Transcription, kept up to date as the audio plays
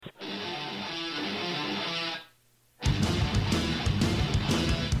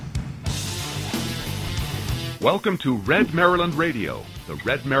Welcome to Red Maryland Radio, the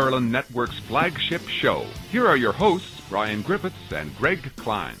Red Maryland Network's flagship show. Here are your hosts, Brian Griffiths and Greg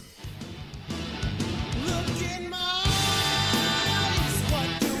Klein. Look in my eyes, what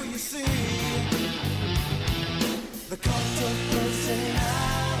do you see? The cult of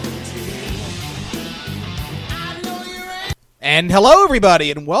personality. I know you're And hello,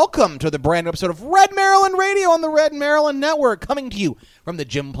 everybody, and welcome to the brand new episode of Red Maryland Radio on the Red Maryland Network, coming to you from the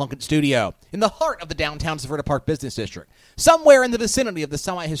Jim Plunkett Studio in the heart of the downtown Severna Park Business District, somewhere in the vicinity of the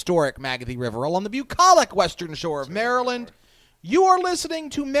semi-historic Magothy River along the bucolic western shore of Maryland. You are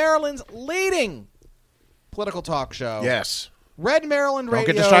listening to Maryland's leading political talk show. Yes. Red Maryland Radio.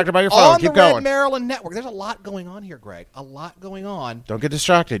 Don't get distracted by your phone. On Keep the Red going. Maryland Network. There's a lot going on here, Greg. A lot going on. Don't get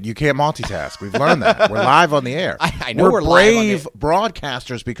distracted. You can't multitask. We've learned that. We're live on the air. I know we're live on the brave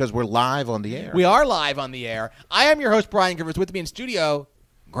broadcasters because we're live on the air. We are live on the air. I am your host, Brian Griffiths. With me in studio,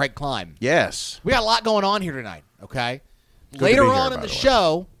 Greg Klein. Yes. We got a lot going on here tonight, okay? to Later be here, on in by the the way.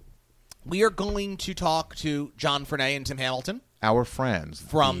 show, we are going to talk to John Fernay and Tim Hamilton Our friends.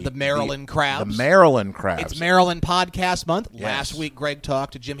 from the Maryland Crabs. The Maryland Crabs. It's Maryland Podcast Month. Yes. Last week, Greg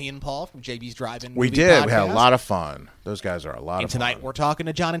talked to Jimmy and Paul from JB's Drive-In We Movie did. We had Podcast. a lot of fun. Those guys are a lot And of tonight, fun. we're talking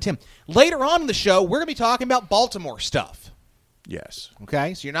to John and Tim. Later on in the show, we're going to be talking about Baltimore stuff, Yes.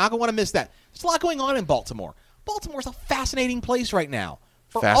 okay? So you're not going to want to miss that. There's a lot going on in Baltimore. Baltimore's a fascinating place right now.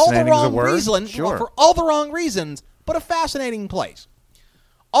 For all the Fascinating is a wrong word? reasons. Sure. Well, for all the wrong reasons, but a fascinating place.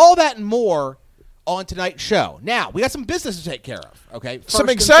 All that and more on tonight's show. Now, we got some business to take care of, okay? First Some and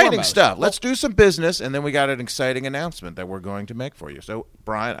exciting foremost. stuff. Let's do some business, and then we got an exciting announcement that we're going to make for you. So,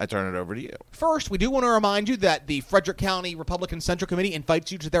 Brian, I turn it over to you. First, we do want to remind you that the Frederick County Republican Central Committee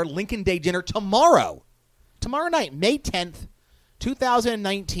invites you to their Lincoln Day dinner tomorrow. Tomorrow night, May 10th,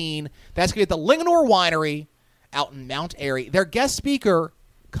 2019. That's going to be at the Linganore Winery out in Mount Airy. Their guest speaker,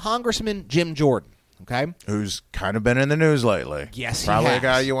 Congressman Jim Jordan. Okay? Who's kind of been in the news lately. Yes, he Probably a has.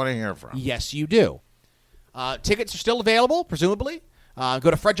 guy you want to hear from. Yes, you do. Tickets are still available, presumably. Go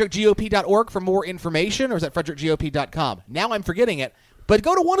to frederickgop.org for more information, or is that frederickgop.com? Now I'm forgetting it, but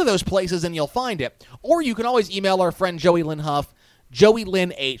go to one of those places and you'll find it. Or you can always email our friend Joey Lynn Huff, Joey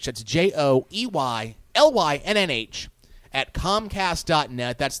Lynn H, that's JoeyLynnh at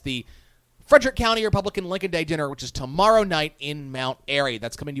Comcast.net. That's the Frederick County Republican Lincoln Day dinner, which is tomorrow night in Mount Airy.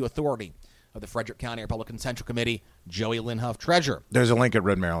 That's coming to authority of the Frederick County Republican Central Committee, Joey Lynn Huff, Treasurer. There's a link at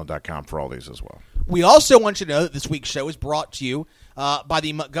redmaryland.com for all these as well. We also want you to know that this week's show is brought to you by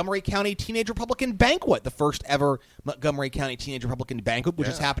the Montgomery County Teenage Republican Banquet, the first ever Montgomery County Teenage Republican Banquet, which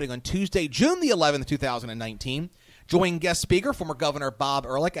is happening on Tuesday, June the 11th, 2019. Join guest speaker, former Governor Bob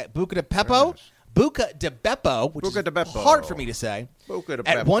Ehrlich at Buca de Beppo, which Buca de Beppo. is hard for me to say, Buca de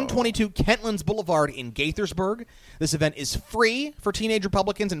at Beppo. 122 Kentlands Boulevard in Gaithersburg. This event is free for teenage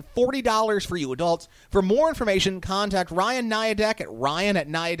Republicans and $40 for you adults. For more information, contact Ryan Nyadek at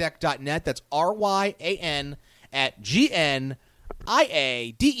ryan@nyadek.net. That's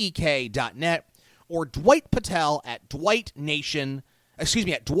RYAN@GNIADEK.net, or Dwight Patel at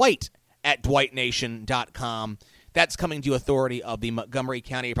Dwight@dwightnation.com. That's coming to authority of the Montgomery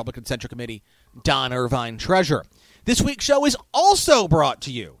County Republican Central Committee, Don Irvine, Treasurer. This week's show is also brought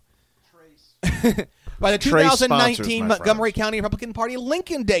to you by the Trace 2019 sponsors, my Montgomery friends. County Republican Party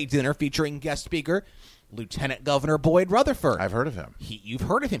Lincoln Day dinner featuring guest speaker Lieutenant Governor Boyd Rutherford. I've heard of him. You've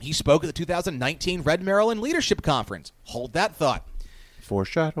heard of him. He spoke at the 2019 Red Maryland Leadership Conference. Hold that thought.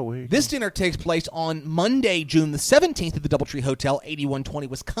 Foreshadowing. This dinner takes place on Monday, June the 17th at the Doubletree Hotel, 8120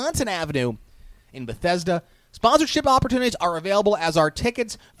 Wisconsin Avenue in Bethesda. Sponsorship opportunities are available, as are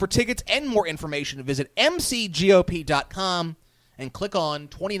tickets. For tickets and more information, visit mcgop.com and click on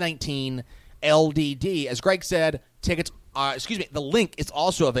 2019 LDD. As Greg said, the link is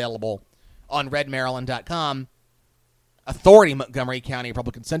also available on redmaryland.com. Authority Montgomery County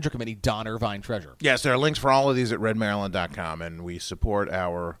Republican Central Committee, Don Irvine, Treasurer. Yes, there are links for all of these at redmaryland.com, and we support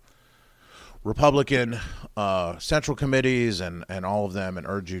our Republican central committees and all of them, and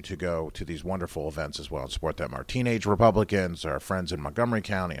urge you to go to these wonderful events as well and support them. Our teenage Republicans, our friends in Montgomery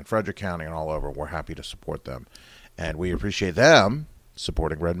County and Frederick County and all over, we're happy to support them, and we appreciate them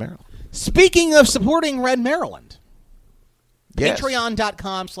supporting Red Maryland. Speaking of supporting Red Maryland, Yes.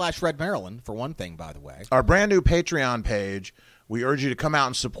 Patreon.com/Red Maryland, for one thing, by the way. Our brand new Patreon page, we urge you to come out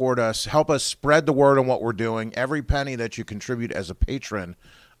and support us. Help us spread the word on what we're doing. Every penny that you contribute as a patron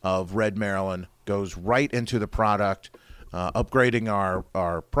of Red Maryland goes right into the product, upgrading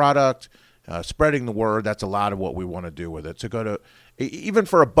our product, spreading the word. That's a lot of what we want to do with it. So go to, even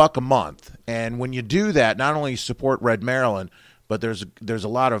for $1 a month. And when you do that, not only support Red Maryland, but there's a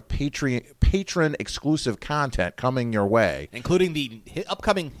lot of patron exclusive content coming your way, including the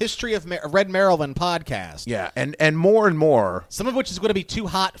upcoming History of Red Maryland podcast. Yeah, and more. Some of which is going to be too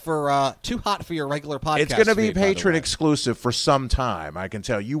hot for your regular podcast. It's going to be feed, by the patron way. exclusive for some time. I can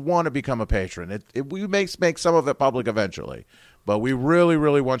tell you want to become a patron. We make some of it public eventually, but we really,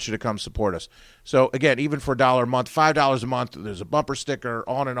 really want you to come support us. So again, even for $1 a month, $5 a month, there's a bumper sticker,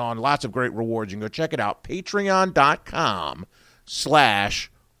 on and on, lots of great rewards. You can go check it out.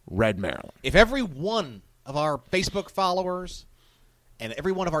 Patreon.com/Red Maryland. If every one of our Facebook followers and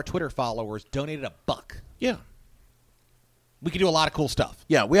every one of our Twitter followers donated $1, Yeah. we could do a lot of cool stuff.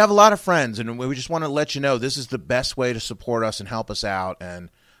 Yeah, we have a lot of friends, and we just want to let you know this is the best way to support us and help us out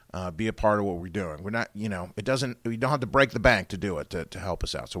and be a part of what we're doing. We're not, we don't have to break the bank to do it, to help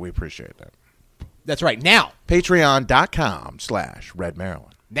us out, so we appreciate that. That's right. Now, Patreon.com/Red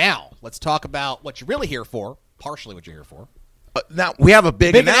Maryland. Now, let's talk about what you're really here for, partially what you're here for. Now, we have a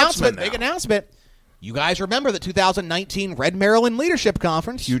big announcement now. Big announcement. You guys remember the 2019 Red Maryland Leadership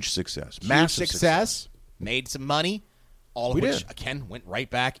Conference. Huge success. Huge Massive success. Made some money. All of We which, did. again, went right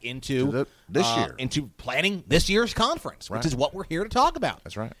back into this year. into planning this year's conference, which Right. is what we're here to talk about.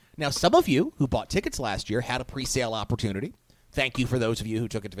 That's right. Now, some of you who bought tickets last year had a pre-sale opportunity. Thank you for those of you who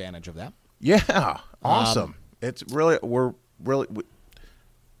took advantage of that. Yeah, awesome. It's really,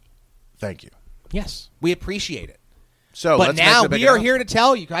 thank you. Yes, we appreciate it. So, But let's make now the big we are announcement. here to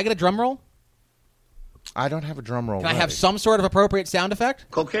tell you. Can I get a drum roll? I don't have a drum roll. Can I have ready. some sort of appropriate sound effect?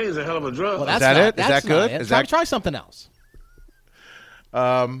 Cocaine is a hell of a drug. Well, that's that not, it? Is that's that good? not it. Is that- Try something else.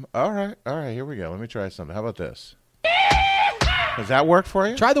 All right. Here we go. Let me try something. How about this? Does that work for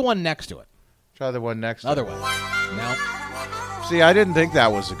you? Try the one next to it. Try the one next. Other to it. one. No. See, I didn't think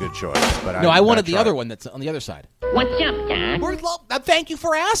that was a good choice, but No, I wanted the tried. other one that's on the other side. What's up, Doc? Thank you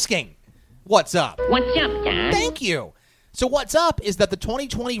for asking. What's up? What's up, Doc? Thank you. So what's up is that the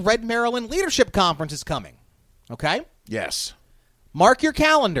 2020 Red Maryland Leadership Conference is coming. Okay? Yes. Mark your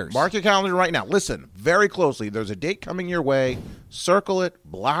calendars. Mark your calendar right now. Listen very closely. There's a date coming your way. Circle it.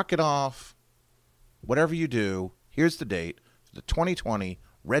 Block it off. Whatever you do, here's the date. The 2020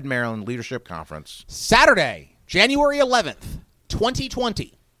 Red Maryland Leadership Conference. Saturday, January 11th,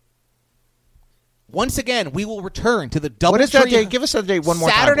 2020. Once again, we will return to the Doubletree. What is that date? Give us that date one more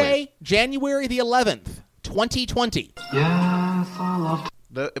time, Saturday, January the 11th, 2020.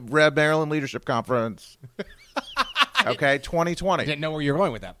 The Red Maryland Leadership Conference. Okay, 2020. Didn't know where you were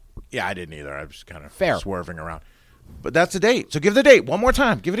going with that. Yeah, I didn't either. I was kind of Fair. swerving around. But that's the date. So give the date one more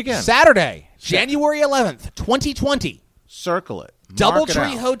time. Give it again. Saturday, January 11th, 2020. Circle it. Mark it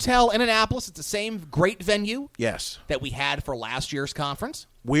Doubletree out. Hotel in Annapolis. It's the same great venue Yes. that we had for last year's conference.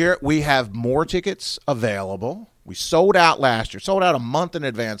 We have more tickets available. We sold out last year. Sold out a month in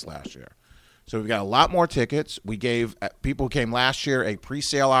advance last year. So we've got a lot more tickets. We gave people who came last year a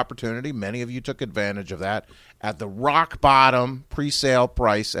pre-sale opportunity. Many of you took advantage of that at the rock bottom pre-sale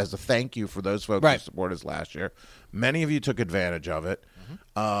price as a thank you for those folks who Right. supported us last year. Many of you took advantage of it.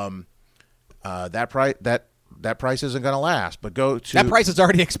 Mm-hmm. That price isn't going to last. But go to That price has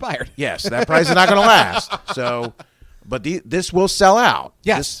already expired. Yes, that price is not going to last. So, but this will sell out.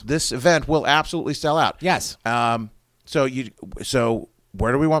 Yes. this event will absolutely sell out. Yes. So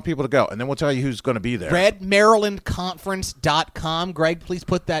where do we want people to go? And then we'll tell you who's going to be there. RedMarylandConference.com. Greg, please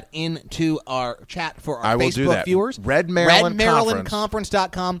put that into our chat for our I will Facebook do that. viewers. Red Maryland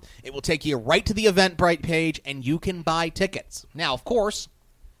RedMarylandConference.com. It will take you right to the Eventbrite page, and you can buy tickets. Now, of course,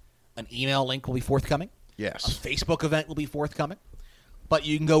 an email link will be forthcoming. Yes. A Facebook event will be forthcoming. But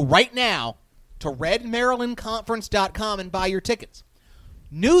you can go right now to RedMarylandConference.com and buy your tickets.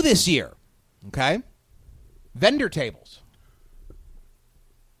 New this year, okay? Vendor tables.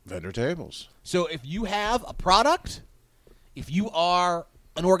 Vendor tables. So if you have a product, if you are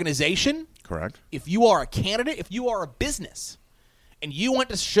an organization, Correct. if you are a candidate, if you are a business, and you want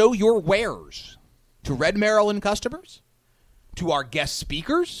to show your wares to Red Maryland customers, to our guest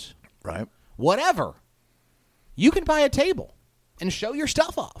speakers, Right. whatever, you can buy a table and show your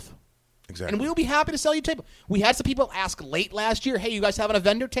stuff off. Exactly. And we will be happy to sell you a table. We had some people ask late last year, hey, you guys having a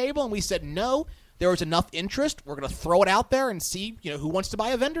vendor table? And we said no. There was enough interest. We're going to throw it out there and see, who wants to buy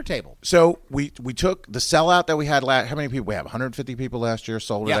a vendor table. So we took the sellout that we had last. How many people we have? 150 people last year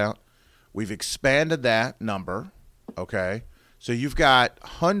sold it Yeah. out. We've expanded that number. Okay. So you've got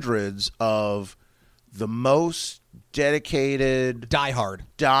hundreds of the most dedicated, diehard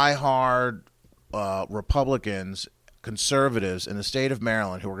Republicans, conservatives in the state of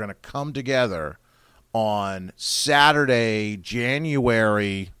Maryland who are going to come together on Saturday,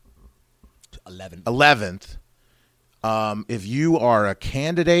 January 11th. If you are a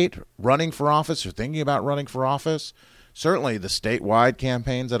candidate running for office or thinking about running for office, certainly the statewide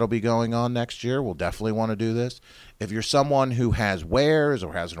campaigns that'll be going on next year will definitely want to do this. If you're someone who has wares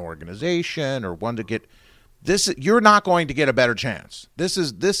or has an organization or want to get this, you're not going to get a better chance. This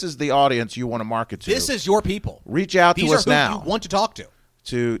is the audience you want to market to. This is your people. Reach out to us These are who now. you want to talk to.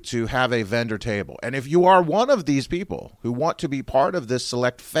 To have a vendor table. And if you are one of these people who want to be part of this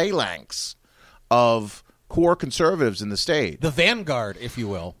select phalanx of core conservatives in the state, The vanguard, if you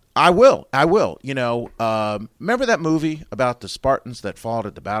will. I will. You know, remember that movie about the Spartans that fought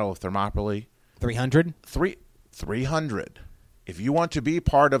at the Battle of Thermopylae? 300? 300. If you want to be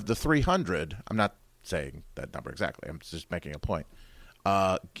part of the 300, I'm not saying that number exactly. I'm just making a point.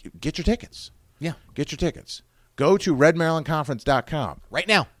 Get your tickets. Yeah. Get your tickets. Go to redmarylandconference.com. Right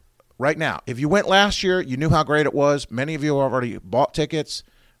now. Right now. If you went last year, you knew how great it was. Many of you already bought tickets.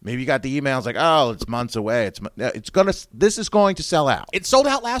 Maybe you got the emails like, "Oh, it's months away. This is going to sell out." It sold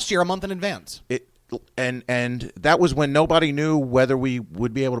out last year a month in advance. And that was when nobody knew whether we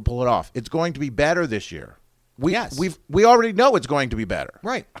would be able to pull it off. It's going to be better this year. We already know it's going to be better.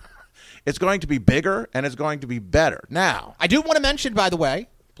 Right. It's going to be bigger and it's going to be better. Now, I do want to mention, by the way,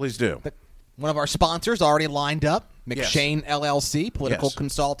 please do. that one of our sponsors already lined up, McShane LLC, political Yes.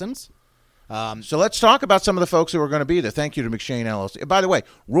 consultants. So let's talk about some of the folks who are going to be there. Thank you to McShane LLC. And by the way,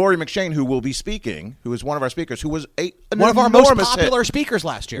 Rory McShane, who will be speaking, who is one of our speakers, who was One of our most popular speakers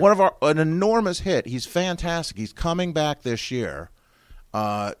last year. An enormous hit. He's fantastic. He's coming back this year.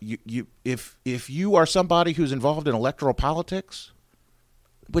 If you are somebody who's involved in electoral politics,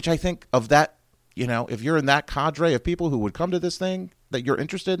 which I think of that, you know, if you're in that cadre of people who would come to this thing, that you're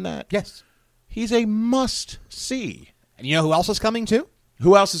interested in that, Yes. he's a must see. And you know who else is coming too?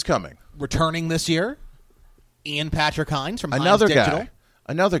 Who else is coming? Returning this year, Ian Patrick Hines from Another Hines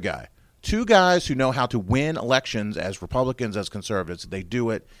Digital. guy. Two guys who know how to win elections as Republicans, as conservatives. They do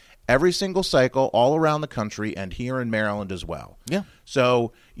it every single cycle all around the country and here in Maryland as well. Yeah.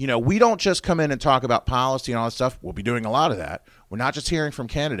 So, you know, we don't just come in and talk about policy and all that stuff. We'll be doing a lot of that. We're not just hearing from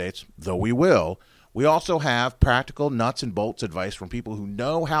candidates, though we will. We also have practical nuts and bolts advice from people who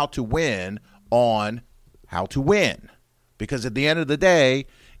know how to win on how to win. Because at the end of the day,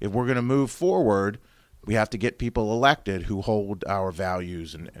 if we're going to move forward, we have to get people elected who hold our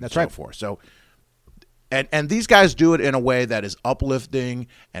values and That's so right. forth. So, and these guys do it in a way that is uplifting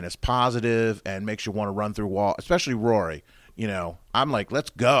and is positive and makes you want to run through wall. Especially Rory. You know, I'm like, let's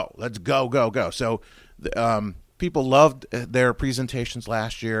go. So, people loved their presentations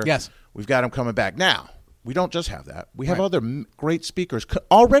last year. Yes. We've got them coming back now. We don't just have that. We have Right. other great speakers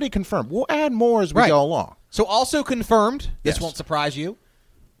already confirmed. We'll add more as we Right. go along. So also confirmed, this Yes. won't surprise you,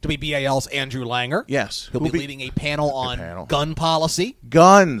 WBAL's Andrew Langer. Yes. He'll Who'll be be- leading a panel on panel. gun policy.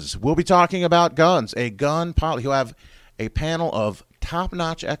 Guns. We'll be talking about guns. He'll have a panel of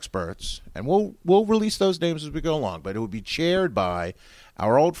top-notch experts, and we'll release those names as we go along. But it will be chaired by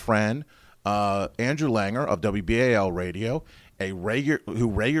our old friend Andrew Langer of WBAL Radio, who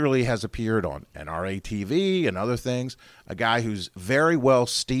regularly has appeared on NRA TV and other things. A guy who's very well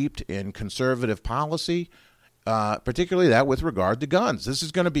steeped in conservative policy. Particularly that with regard to guns. This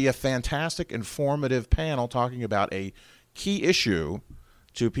is going to be a fantastic, informative panel talking about a key issue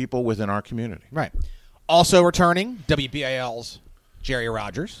to people within our community. Right. Also returning, WBAL's Jerry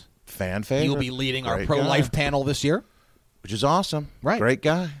Rogers. Fan favorite. He'll be leading our Great pro-life guy. panel this year. Which is awesome. Right. Great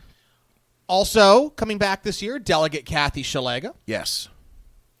guy. Also coming back this year, Delegate Kathy Shalega. Yes.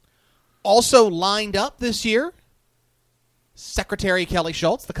 Also lined up this year, Secretary Kelly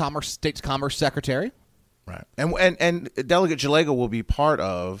Schultz, the State's Commerce Secretary. Right. And Delegate Shalega will be part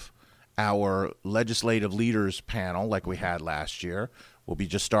of our legislative leaders panel like we had last year. We'll be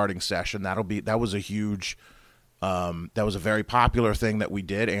just starting session. That was a huge that was a very popular thing that we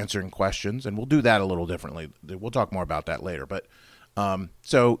did, answering questions, and we'll do that a little differently. We'll talk more about that later. But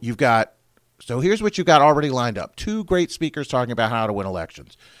so here's what you've got already lined up. Two great speakers talking about how to win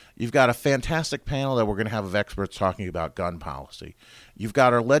elections. You've got a fantastic panel that we're going to have of experts talking about gun policy. You've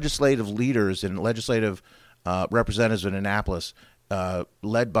got our legislative leaders and legislative representatives in Annapolis,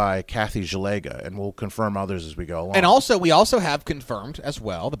 led by Kathy Shalega, and we'll confirm others as we go along. And also, we also have confirmed as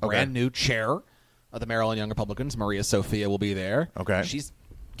well the brand new chair of the Maryland Young Republicans, Maria Sophia, will be there. Okay. She's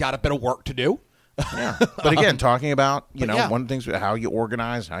got a bit of work to do. Yeah. But again, talking about, yeah. one of the things, how you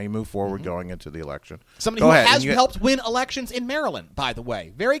organize, how you move forward going into the election. Somebody Go who ahead, has and you- helped win elections in Maryland, by the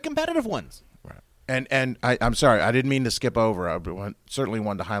way. Very competitive ones. Right. And I'm sorry, I didn't mean to skip over. I certainly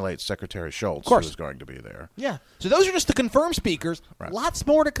wanted to highlight Secretary Schultz, course. who is going to be there. Yeah. So those are just the confirmed speakers. Right. Lots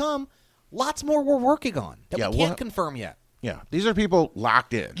more to come. Lots more we're working on that Yeah, we can't well- confirm yet. Yeah, these are people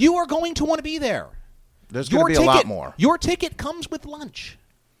locked in. You are going to want to be there. There's going to be a lot more. Your ticket comes with lunch.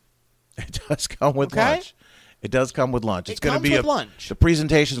 It does come with Okay. lunch. It does come with lunch. It It's going to comes be with lunch. The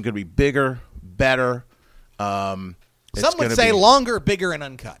presentation is going to be bigger, better. Some It's would gonna say be- longer, bigger, and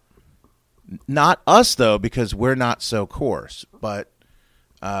uncut. Not us though, because we're not so coarse. But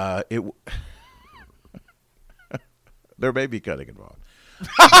there may be cutting involved.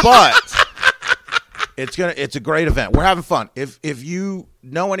 But it's a great event. We're having fun. If you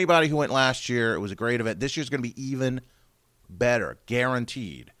know anybody who went last year, it was a great event. This year's going to be even better,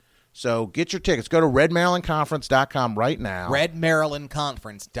 guaranteed. So get your tickets. Go to redmarylandconference.com right now.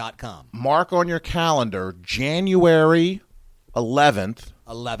 RedMarylandConference.com. Mark on your calendar January 11th,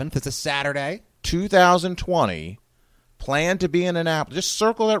 11th. It's a Saturday. 2020. Plan to be in Annapolis. Just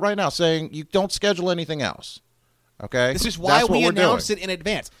circle that right now, saying you don't schedule anything else. Okay? This is why That's what we we're announced doing. it in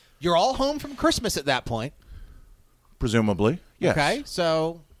advance. You're all home from Christmas at that point. Presumably. Yes. Okay?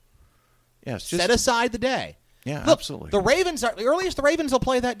 So Yes. set aside the day. Yeah, Look, absolutely. The Ravens are the earliest the Ravens will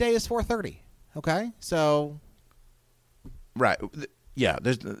play that day is 4:30. Okay? So Right. Yeah,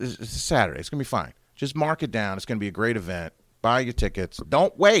 it's a Saturday. It's going to be fine. Just mark it down. It's going to be a great event. Buy your tickets.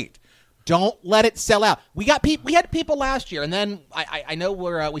 Don't wait. don't let it sell out. We had people last year, and then I know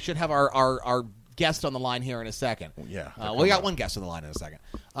we should have our guest on the line here in a second. Yeah, we got one guest on the line in a second.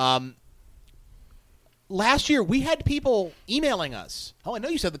 Last year, we had people emailing us. Oh, I know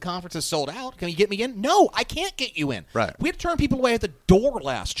you said the conference is sold out. Can you get me in? No, I can't get you in. Right. We had to turn people away at the door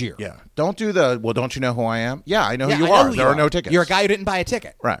last year. Yeah. Don't do don't you know who I am? Yeah, I know Yeah, who you I know are. who There you are no tickets. You're a guy who didn't buy a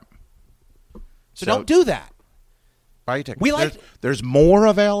ticket. Right. So don't do that. Buy your tickets. We like- there's more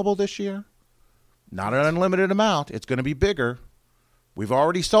available this year. Not an unlimited amount. It's going to be bigger. We've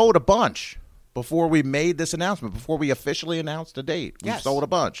already sold a bunch before we made this announcement, before we officially announced a date. We've Yes. sold a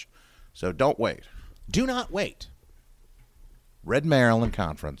bunch. So don't wait. Do not wait.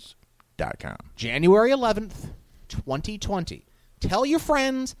 RedMarylandConference.com. January 11th, 2020. Tell your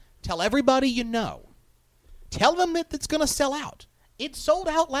friends. Tell everybody you know. Tell them that it's going to sell out. It sold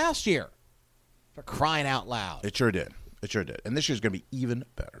out last year. For crying out loud. It sure did. And this year's going to be even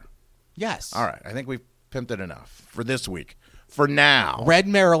better. Yes. All right. I think we've pimped it enough for this week. For now.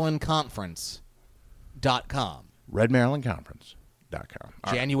 RedMarylandConference.com. RedMarylandConference.com. All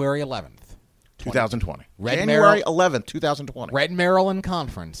right. January 11th. 2020. Red January Merrill- 11th, 2020.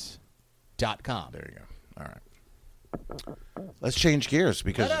 RedMarylandConference.com. There you go. All right. Let's change gears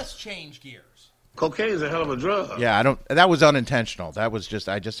because Let us change gears. Cocaine is a hell of a drug. yeah, that was unintentional. That was just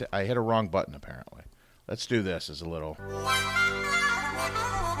I hit a wrong button apparently. Let's do this as a little. All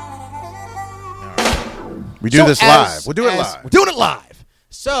right. We do this live. We'll do it live. We're doing it live.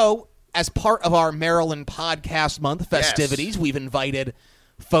 So, as part of our Maryland Podcast Month festivities, we've invited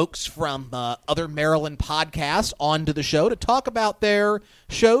folks from other Maryland podcasts onto the show to talk about their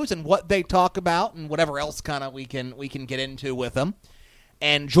shows and what they talk about and whatever else kind of we can get into with them.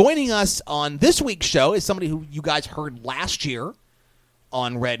 And joining us on this week's show is somebody who you guys heard last year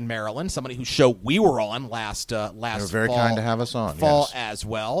on Red Maryland, somebody whose show we were on last They were very fall, kind to have us on. fall Yes. as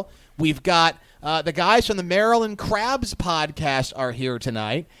well. We've got the guys from the Maryland Crabs podcast are here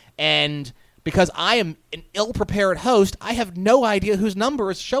tonight, and because I am an ill-prepared host, I have no idea whose number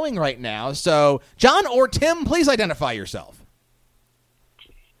is showing right now. So, John or Tim, please identify yourself.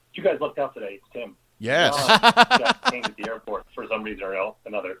 You guys lucked out today. It's Tim. Yes. Got detained at the airport for some reason or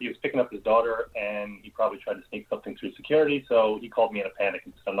another. He was picking up his daughter, and he probably tried to sneak something through security, so he called me in a panic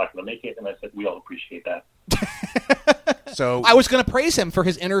and said, I'm not going to make it. And I said, we all appreciate that. So I was going to praise him for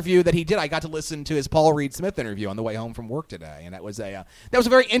his interview that he did. I got to listen to his Paul Reed Smith interview on the way home from work today, and that was a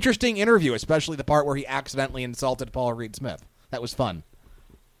very interesting interview, especially the part where he accidentally insulted Paul Reed Smith. That was fun.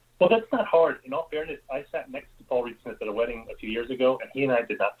 Well, that's not hard. In all fairness, I sat next to Paul Reed Smith at a wedding a few years ago, and he and I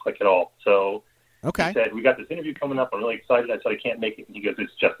did not click at all. So Okay. he said, we got this interview coming up. I'm really excited. I said, I can't make it. And he goes,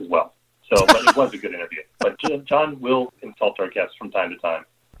 it's just as well. So, but it was a good interview. But John will insult our guests from time to time.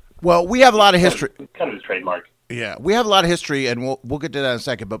 well, we have a lot of history. It's kind of his trademark. Yeah, we have a lot of history, and we'll get to that in a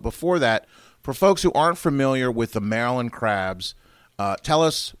second. But before that, for folks who aren't familiar with the Maryland Crabs, tell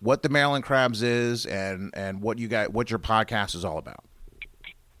us what the Maryland Crabs is and what your podcast is all about.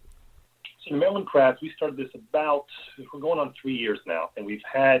 So the Maryland Crabs, we started this we're going on 3 years now, and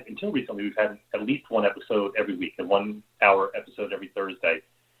until recently, we've had at least one episode every week, a 1 hour episode every Thursday.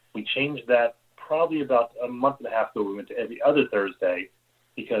 We changed that probably about a month and a half ago. We went to every other Thursday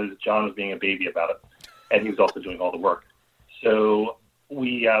because John was being a baby about it, and he was also doing all the work. So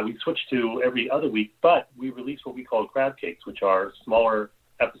we switched to every other week, but we release what we call crab cakes, which are smaller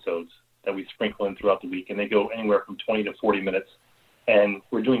episodes that we sprinkle in throughout the week, and they go anywhere from 20 to 40 minutes. And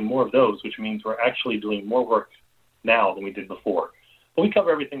we're doing more of those, which means we're actually doing more work now than we did before. But we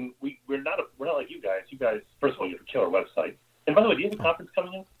cover everything. We're not like you guys. You guys, first of all, you have a killer website. And by the way, do you have a conference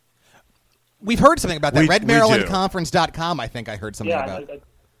coming in? We've heard something about that. We RedMarylandConference.com, I think I heard something Yeah, about.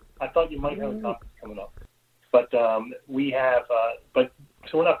 I thought you might have a conference coming up. But we have,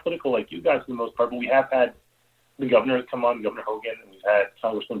 so we're not political like you guys for the most part, but we have had the governor come on, Governor Hogan, and we've had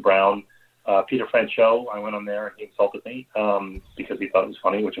Congressman Brown, Peter Franchot. I went on there and he insulted me because he thought it was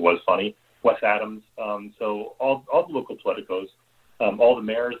funny, which it was funny. Wes Adams. So all the local politicos, all the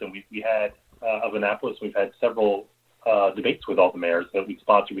mayors, and we had of Annapolis, we've had several debates with all the mayors that we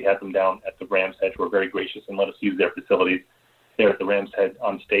sponsored. We had them down at the Rams Head, who were very gracious and let us use their facilities there at the Rams Head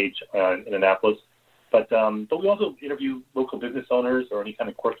on stage in Annapolis. But we also interview local business owners or any kind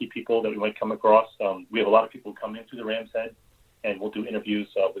of quirky people that we might come across. We have a lot of people who come in through the Rams Head, and we'll do interviews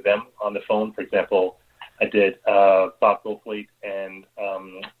with them on the phone. For example, I did Bob Goldthwait and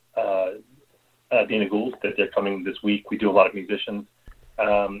Dana Gould, that they're coming this week. We do a lot of musicians.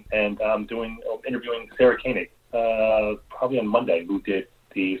 And I'm interviewing Sarah Koenig, probably on Monday, who did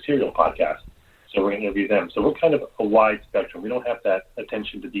the Serial podcast. So we're going to interview them. So we're kind of a wide spectrum. We don't have that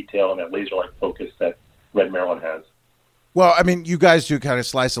attention to detail and that laser-like focus that Red Maryland has. Well, I mean, you guys do kind of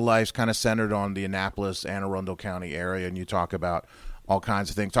slice of life, kind of centered on the Annapolis, Anne Arundel County area, and you talk about all kinds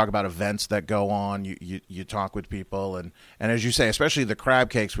of things. Talk about events that go on. You talk with people, and as you say, especially the crab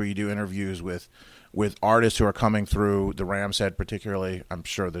cakes, where you do interviews with artists who are coming through the Rams Head, particularly. I'm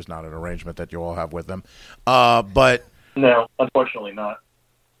sure there's not an arrangement that you all have with them, but no, unfortunately not.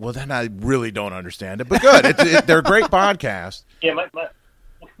 Well, then I really don't understand it, but good. They're a great podcast. Yeah,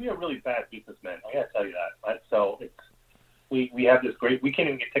 we are really bad businessmen. I got to tell you that. So we have this great. We can't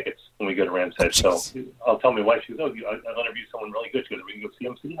even get tickets when we go to Rams Head. So I'll tell my wife. She goes, "Oh, I'll interview someone really good." She goes, "We can go see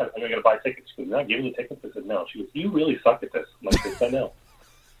him." So yeah, I'm going to buy tickets. She goes, "You're not giving you tickets?" I said, "No." She goes, "You really suck at this." I'm like, "Yes, I know."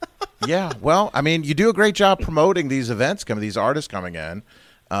 Yeah, well, I mean, you do a great job promoting these events, these artists coming in.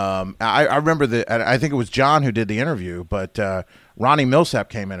 I remember I think it was John who did the interview, but Ronnie Millsap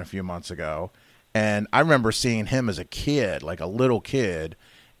came in a few months ago, and I remember seeing him as a kid, like a little kid,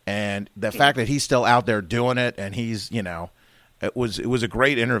 and the fact that he's still out there doing it, and he's, it was a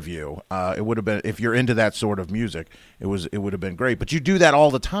great interview. It would have been, if you're into that sort of music, it would have been great. But you do that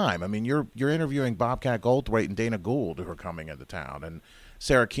all the time. I mean, you're interviewing Bobcat Goldthwait and Dana Gould, who are coming into town, and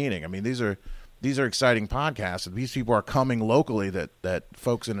Sarah Koenig. I mean, these are exciting podcasts, and these people are coming locally that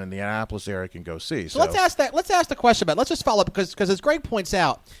folks in the Annapolis area can go see. So let's ask the question about. Let's just follow up because as Greg points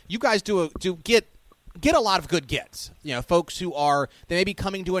out, you guys do get a lot of good gets. Folks who they may be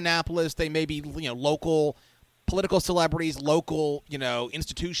coming to Annapolis, they may be local political celebrities, local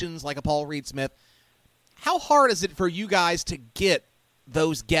institutions like a Paul Reed Smith. How hard is it for you guys to get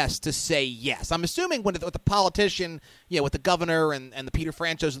those guests to say yes? I'm assuming with the politician, with the governor and the Peter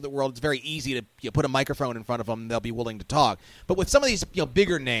Franchos of the world, it's very easy to put a microphone in front of them. They'll be willing to talk. But with some of these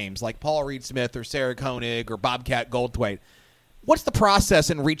bigger names like Paul Reed Smith or Sarah Koenig or Bobcat Goldthwait, what's the process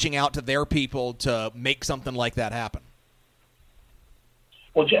in reaching out to their people to make something like that happen?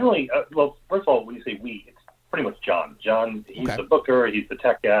 Well, generally, first of all, when you say we, it's pretty much John. John, he's the booker, he's the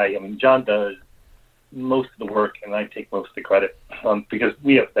tech guy. I mean, John does most of the work, and I take most of the credit because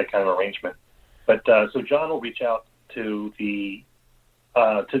we have that kind of arrangement. But so John will reach out to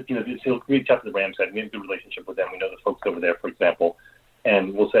he'll reach out to the Rams Head. We have a good relationship with them. We know the folks over there, for example,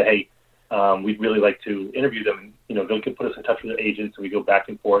 and we'll say, hey, we'd really like to interview them. They can put us in touch with their agents, and we go back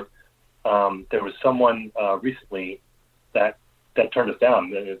and forth. There was someone recently that turned us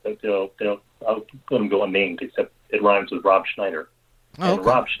down. I'll let them go unnamed, except it rhymes with Rob Schneider. Oh, and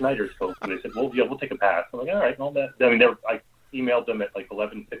Rob Schneider's folks, and they said, well, yeah, we'll take a pass. I'm like, all right, all that. I mean, I emailed them at like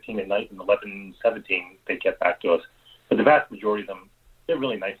 11:15 at night, and 11:17 they get back to us. But the vast majority of them, they're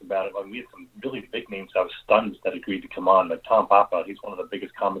really nice about it. I mean, we had some really big names. I was stunned that agreed to come on. Like Tom Papa, he's one of the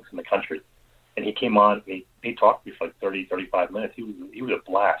biggest comics in the country. And he came on, and he talked to me for like 30, 35 minutes. He was a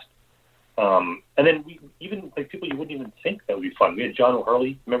blast. And then even like people you wouldn't even think that would be fun. We had John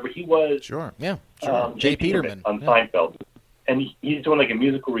O'Hurley. Remember, he was Jay Peterman on Seinfeld. And he's doing like a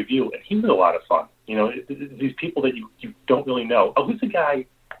musical review, and he was a lot of fun. These people that you don't really know. Oh, who's the guy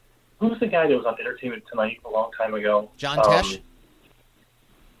that was on Entertainment Tonight a long time ago? John Tesh?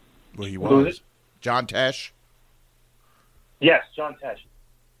 Well, he was. John Tesh? Yes, John Tesh.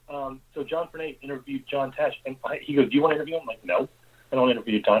 So John Fernay interviewed John Tesh, and he goes, do you want to interview him? I'm like, no, I don't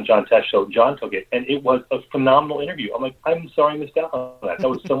interview John Tesh. So John took it, and it was a phenomenal interview. I'm like, I'm sorry I missed out on that. That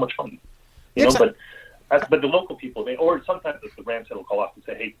was so much fun. But the local people, or sometimes the Rams Head will call us and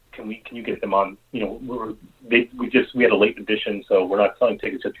say, "Hey, can you get them on?" We had a late edition, so we're not selling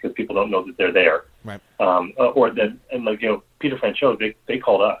tickets just because people don't know that they're there. Right. Peter Franchot, they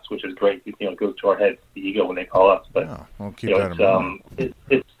called us, which is great. It goes to our heads, the ego when they call us. But we'll keep that in mind.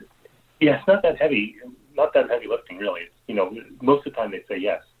 It's not that heavy lifting really. Most of the time they say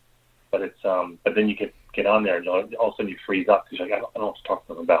yes. But it's but then you get on there and all of a sudden you freeze up because you're like, I don't know what to talk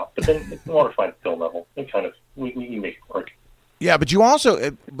to them about. But then it's more refined skill level. And kind of we make it work. Yeah, but you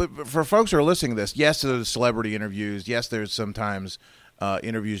also, but for folks who are listening to this, yes, there's celebrity interviews. Yes, there's sometimes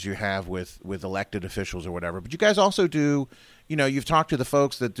interviews you have with elected officials or whatever. But you guys also do, you've talked to the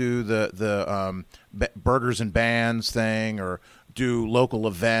folks that do the burgers and bands thing, or do local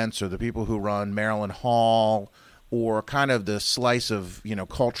events, or the people who run Maryland Hall, or kind of the slice of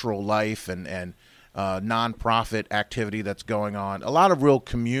cultural life and nonprofit activity that's going on. A lot of real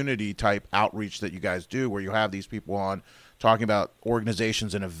community type outreach that you guys do, where you have these people on talking about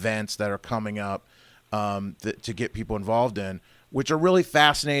organizations and events that are coming up to get people involved in, which are really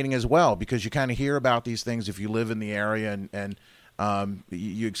fascinating as well, because you kind of hear about these things if you live in the area and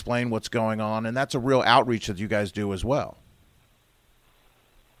you explain what's going on, and that's a real outreach that you guys do as well.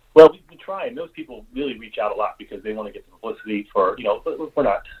 Well, we try, and those people really reach out a lot because they want to get the publicity for,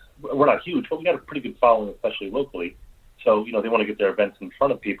 we're not huge, but we got a pretty good following, especially locally. So, they want to get their events in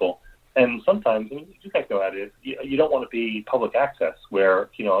front of people. And sometimes, you guys know how it is, you don't want to be public access where,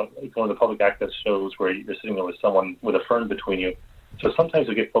 it's one of the public access shows where you're sitting there with someone with a fern between you. So sometimes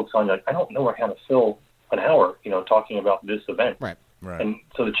you get folks on, you're like, I don't know how to fill an hour, talking about this event. Right. And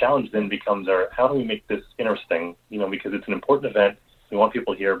so the challenge then becomes, how do we make this interesting, because it's an important event. We want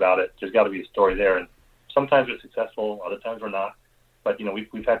people to hear about it. There's got to be a story there. And sometimes we're successful, other times we're not. But,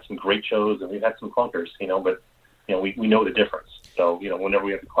 we've had some great shows and we've had some clunkers, but we know the difference. So, whenever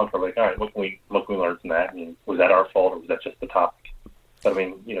we have the clunker, we're like, all right, what can we learn from that? Was that our fault or was that just the topic? But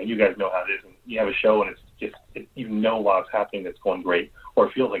you guys know how it is. And you have a show and it's just, while it's happening, it's going great, or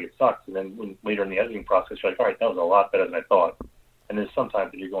it feels like it sucks. And then later in the editing process, you're like, all right, that was a lot better than I thought. And there's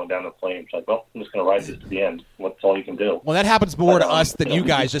sometimes that you're going down the flames, like, well, I'm just going to ride this to the end. What's all you can do? Well, that happens more to us than you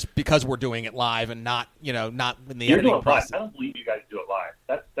guys, just because we're doing it live and not in the editing process. I don't believe you guys do it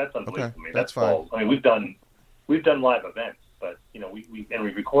live. That's unbelievable to me. That's fine. We've done live events, but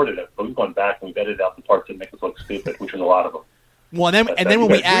we recorded it, but we've gone back and we've edited out the parts that make us look stupid, which was a lot of them. Well, and then when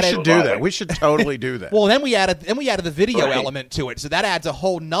we added, we should do that. We should totally do that. Well, then we added the video element to it, so that adds a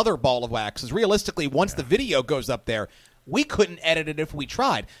whole nother ball of wax. Because realistically, once the video goes up there, we couldn't edit it if we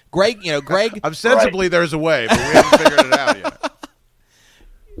tried. Greg. Ostensibly, there's a way, but we haven't figured it out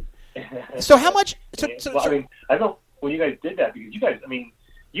yet. So how much? I know when you guys did that, because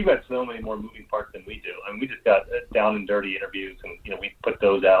you got so many more moving parts than we do. We just got down and dirty interviews, and we put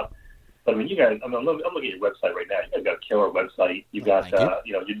those out. But you guys, I'm looking at your website right now. You guys got a killer website. You got,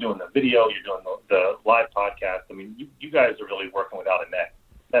 you're doing the video, you're doing the live podcast. You guys are really working without a net.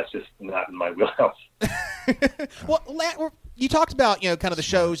 That's just not in my wheelhouse. Well, you talked about kind of the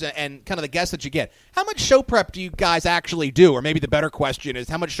shows and kind of the guests that you get. How much show prep do you guys actually do? Or maybe the better question is,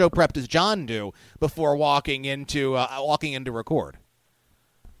 how much show prep does John do before walking into record?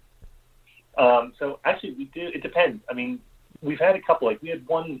 So actually, we do. It depends. We've had a couple. We had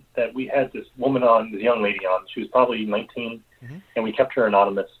one that we had this woman on, this young lady on. She was probably 19, and we kept her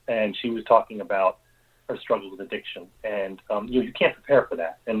anonymous. And she was talking about her struggles with addiction, and you can't prepare for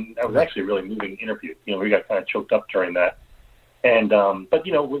that. And that was actually a really moving interview. We got kind of choked up during that. And but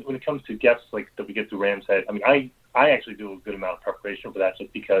when it comes to guests that we get through Ram's Head, I actually do a good amount of preparation for that,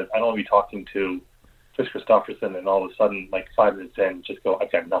 just because I don't want to be talking to Chris Christopherson and all of a sudden 5 minutes in just go,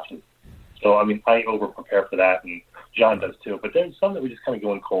 I've got nothing. So I over prepare for that, and John does too. But there's some that we just kind of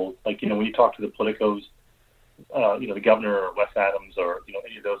go in cold, when you talk to the politicos, the governor or Wes Adams or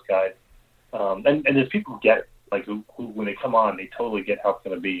any of those guys. And there's people who get it, who when they come on, they totally get how it's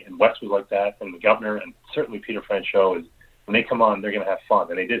going to be. And Wes was like that, and the governor, and certainly Peter Franchot is. When they come on, they're going to have fun,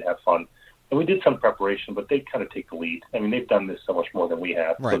 and they did have fun. And we did some preparation, but they kind of take the lead. They've done this so much more than we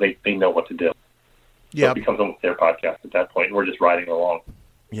have, so they know what to do. Yeah, so it becomes almost their podcast at that point, and we're just riding along.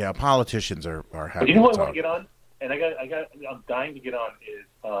 Yeah, politicians are happy. But you know what I want to get on, and I'm dying to get on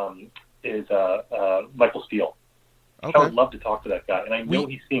is Michael Steele. Okay. I would love to talk to that guy, and I know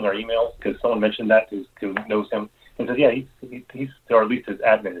he's seeing our emails because someone mentioned that who knows him and says, yeah, he's or at least his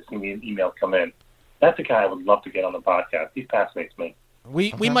admin has seen the emails come in. That's a guy I would love to get on the podcast. He fascinates me.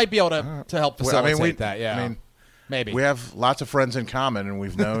 We might be able to help facilitate that. Yeah, maybe we have lots of friends in common, and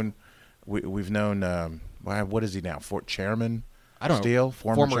we've known we've known what is he now? Chairman? I don't Steele, know.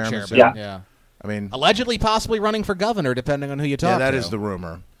 Former chairman. Yeah. Allegedly, possibly running for governor, depending on who you talk to. Yeah, that is the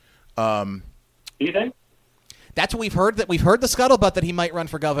rumor. Do you think? That's what we've heard. That we've heard the scuttlebutt that he might run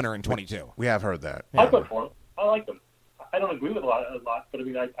for governor in 22. We have heard that. I vote for him. I like him. I don't agree with a lot, but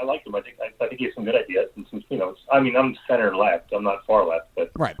I like him. I think he has some good ideas and some. I'm center left. I'm not far left,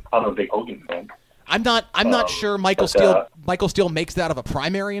 but I'm a big Hogan fan. I'm not sure Michael Steele Michael Steele makes that of a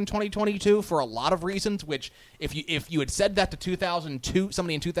primary in 2022 for a lot of reasons, which if you had said that to 2002,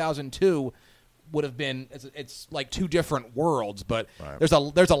 somebody in 2002 would have been, it's like two different worlds, but there's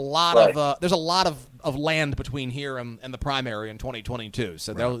a lot of land between here and the primary in 2022.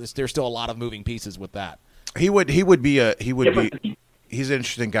 So there's still a lot of moving pieces with that. He's an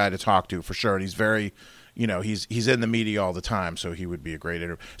interesting guy to talk to for sure. And he's very, he's in the media all the time, so he would be a great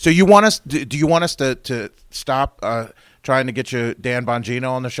interview. So do you want us to stop trying to get you Dan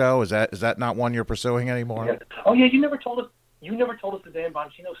Bongino on the show? Is that not one you're pursuing anymore? Yeah. Oh yeah, you never told us the Dan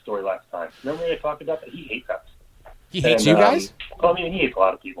Bongino story last time. Remember when I talked about that? He hates us. He hates you guys? Well, I mean, he hates a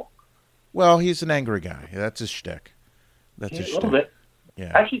lot of people. Well, he's an angry guy. That's his shtick. That's his a little shtick. bit.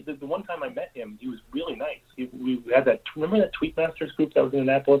 Yeah. Actually, the one time I met him, he was really nice. We had that. Remember that Tweetmasters group that was in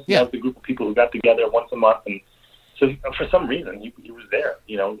Annapolis? Yeah. That was the group of people who got together once a month, and so for some reason he was there.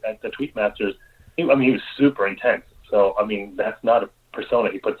 At the Tweetmasters. He was super intense. So I mean, that's not a persona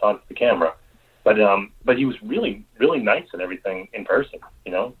he puts on the camera. But he was really, really nice and everything in person,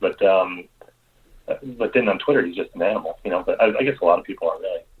 But then on Twitter, he's just an animal, But I guess a lot of people aren't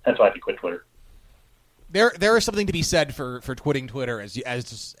really. That's why I had to quit Twitter. There is something to be said for quitting Twitter as you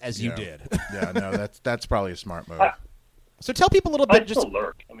did. Yeah, no, that's probably a smart move. So tell people a little bit. I still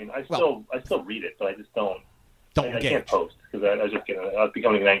lurk. I mean, I still read it, but I just don't. I can't post because I was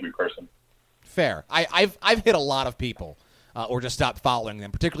becoming an angry person. Fair. I've hit a lot of people. Or just stop following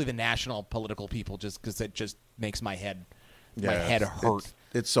them, particularly the national political people, just because it just makes my head hurt.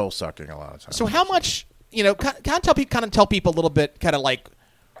 It's soul sucking a lot of times. So how much, kind of tell people a little bit, kind of like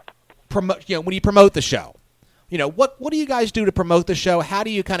promote. When you promote the show, what do you guys do to promote the show? How do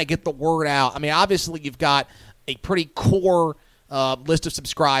you kind of get the word out? I mean, obviously you've got a pretty core list of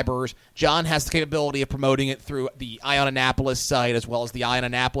subscribers. John has the capability of promoting it through the Ion Annapolis site as well as the Ion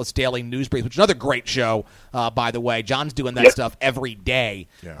Annapolis Daily News Brief, which is another great show, by the way. John's doing that stuff every day,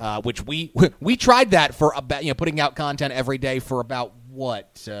 which we tried that for about, putting out content every day for about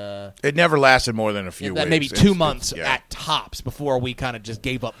what? It never lasted more than a few weeks. Maybe 2 months at tops before we kind of just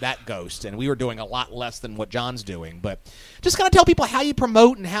gave up that ghost, and we were doing a lot less than what John's doing. But just kind of tell people how you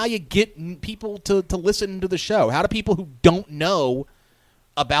promote and how you get people to listen to the show. How do people who don't know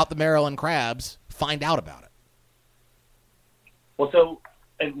about the Maryland Crabs find out about it? Well,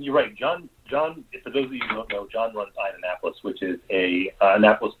 and you're right, John. For those of you who don't know, John runs Ion Annapolis, which is a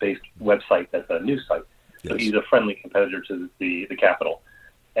Annapolis-based website that's a news site. So he's a friendly competitor to the Capitol.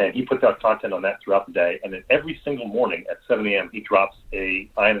 And he puts out content on that throughout the day. And then every single morning at 7 a.m., he drops a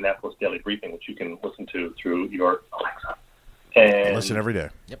Ion Annapolis Daily Briefing, which you can listen to through your Alexa. And listen every day.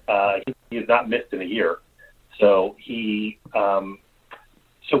 He has not missed in a year. So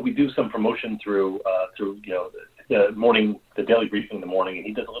so we do some promotion through the morning, the Daily Briefing in the morning, and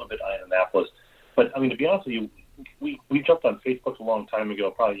he does a little bit of Ion Annapolis. But, I mean, to be honest with you, we jumped on Facebook a long time ago,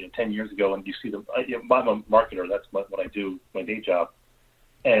 probably 10 years ago, and you see them. I'm a marketer. That's what I do, my day job.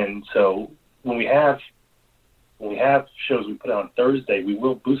 And so when we have shows we put out on Thursday, we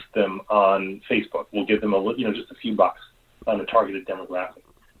will boost them on Facebook. We'll give them just a few bucks on a targeted demographic.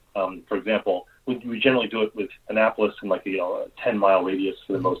 For example, we generally do it with Annapolis in like a 10-mile radius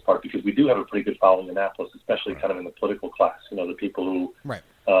for the most part, because we do have a pretty good following in Annapolis, especially kind of in the political class. The people who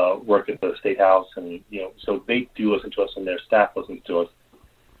work at the State House, and so they do listen to us, and their staff listens to us.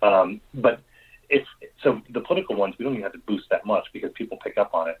 But the political ones, we don't even have to boost that much because people pick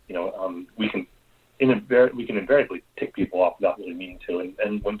up on it. We can invariably tick people off without really meaning to,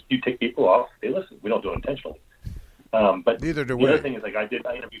 and when you tick people off, they listen. We don't do it intentionally. But neither do the we. other thing is, like, I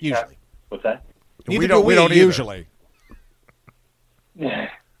interviewed usually. What's that? We don't usually. Yeah.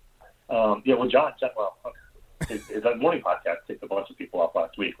 Well, John. His morning podcast ticked a bunch of people off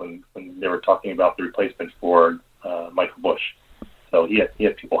last week when they were talking about the replacement for Michael Bush. So he had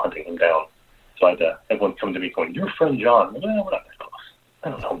people hunting him down. So I had everyone come to me going, "Your friend John." Well, we're not that close. I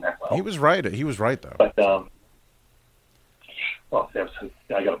don't know him that well. He was right. He was right, though. But I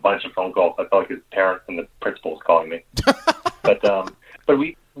got a bunch of phone calls. I felt like his parents and the principal was calling me. But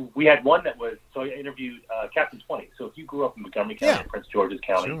we had one that was, so I interviewed Captain 20. So if you grew up in Montgomery County and Prince George's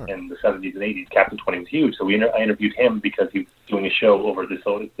County in the 70s and 80s, Captain 20 was huge. So I interviewed him because he was doing a show over the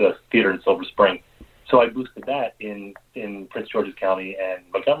theater in Silver Spring. So I boosted that in Prince George's County and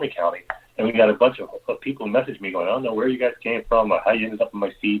Montgomery County. And we got a bunch of people who messaged me going, "I don't know where you guys came from, or how you ended up in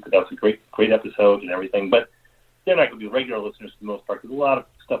my feed, but that was a great episode and everything." But they're not going to be regular listeners for the most part, because a lot of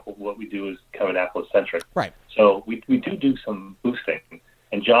stuff of what we do is kind of Annapolis-centric. Right. So we do some boosting,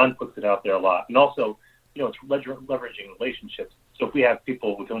 and John puts it out there a lot. And also, it's leveraging relationships. So if we have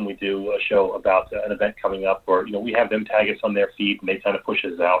people with whom we do a show about an event coming up, or, we have them tag us on their feed, and they kind of push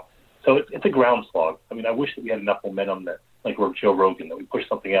us out. So it's a ground slog. I mean, I wish that we had enough momentum that like we're Joe Rogan, that we push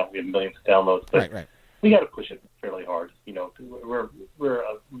something out, we have millions of downloads, but Right. we got to push it fairly hard. We're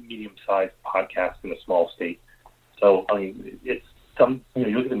a medium-sized podcast in a small state, so I mean, it's you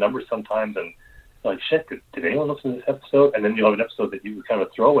look at the numbers sometimes and like, shit, did anyone listen to this episode? And then you'll have an episode that you kind of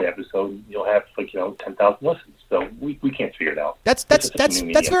a throwaway episode, and you'll have 10,000 listens. So we can't figure it out. That's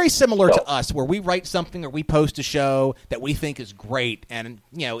very similar to us, where we write something or we post a show that we think is great, and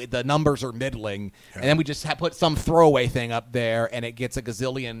the numbers are middling, and then we just put some throwaway thing up there, and it gets a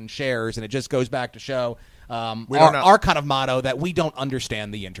gazillion shares, and it just goes back to show our kind of motto that we don't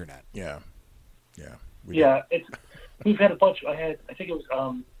understand the internet. Yeah. We've had a bunch. I think it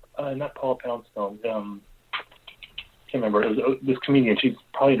was not Paula Poundstone. Can't remember. It was this comedian. She's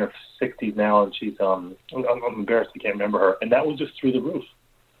probably in her 60s now, and she's I'm embarrassed I can't remember her. And that was just through the roof.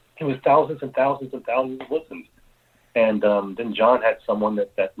 It was thousands and thousands and thousands of listens. And then John had someone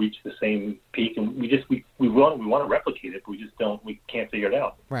that reached the same peak, and we want to replicate it, but we can't figure it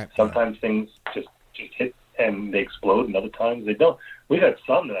out. Right. Sometimes things just hit and they explode, and other times they don't. We've had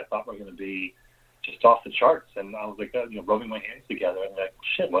some that I thought were going to be just off the charts, and I was like, rubbing my hands together, and like,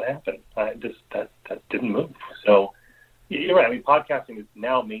 shit, what happened? That didn't move. So you're right. I mean, podcasting is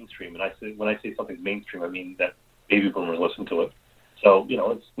now mainstream, and when I say something's mainstream, I mean that baby boomers listen to it. So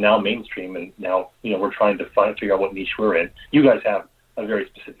it's now mainstream, and now we're trying to figure out what niche we're in. You guys have a very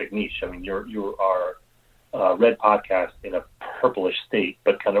specific niche. I mean, you are red podcast in a purplish state,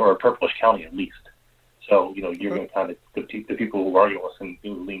 but or a purplish county at least. So, you're going to kind of, the people who are going to listen,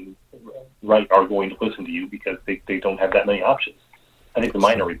 who lean right, are going to listen to you because they don't have that many options. I think the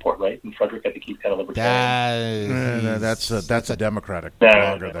Minor Report, right? And Frederick, I think he's kind of libertarian. That's a Democratic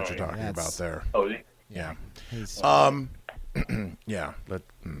blogger that you're talking about there. Oh, is he? Yeah. Yeah.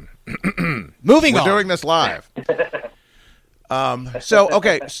 Moving We're on. doing this live.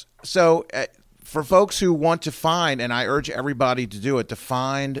 So for folks who want to find, and I urge everybody to do it, to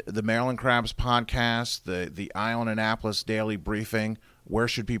find the Maryland Crabs podcast, the Eye on Annapolis Daily Briefing, where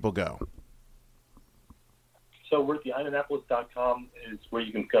should people go? So we're at the eyeonannapolis.com is where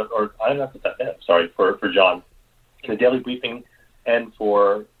you can go, or eyeonannapolis.net, sorry, for John. The Daily Briefing, and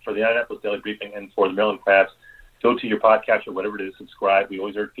for the Annapolis Daily Briefing, and for the Maryland Crabs, go to your podcast or whatever it is, subscribe. We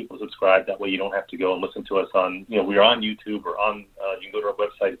always urge people to subscribe. That way you don't have to go and listen to us on, we're on YouTube or on, you can go to our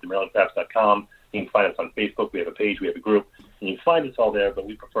website at themarylandcrabs.com. You can find us on Facebook. We have a page. We have a group. And you can find us all there, but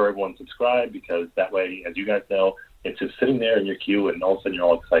we prefer everyone subscribe because that way, as you guys know, it's just sitting there in your queue, and all of a sudden you're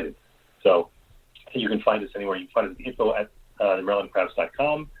all excited. So you can find us anywhere. You can find us at info at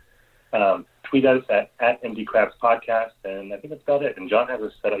themarylandcrabs.com. Tweet us at MD Crabs Podcast, and I think that's about it. And John has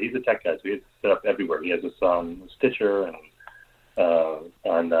us set up. He's a tech guy, so he has it set up everywhere. He has us on Stitcher and on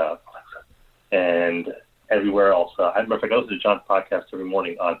Alexa and everywhere else. As a matter of fact, I listen to John's podcast every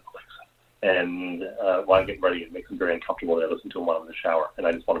morning on Alexa. And while I'm getting ready, it makes him very uncomfortable that I listen to him while I'm in the shower, and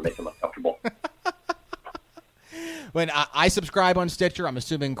I just want to make him uncomfortable. When I subscribe on Stitcher, I'm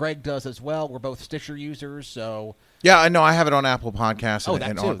assuming Greg does as well. We're both Stitcher users, so... Yeah, I know. I have it on Apple Podcasts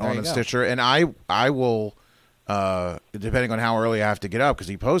and too. on Stitcher, and I will, depending on how early I have to get up, because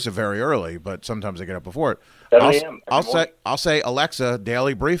he posts it very early, but sometimes I get up before it. 7 a.m. I'll say Alexa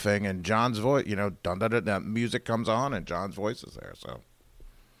Daily Briefing, and John's voice. That music comes on, and John's voice is there. So,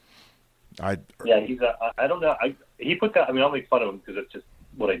 he's I don't know. He put that. I mean, I'll make fun of him because it's just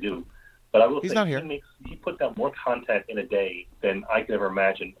what I do. But I will say not here. He puts out more content in a day than I could ever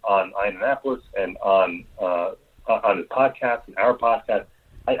imagine on Annapolis and on his podcast and our podcast.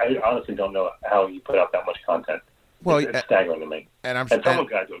 I honestly don't know how he put out that much content. Well, it's staggering to me. And someone's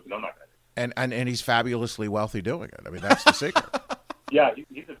got to do it, but I'm not going to. And he's fabulously wealthy doing it. I mean, that's the secret. Yeah, he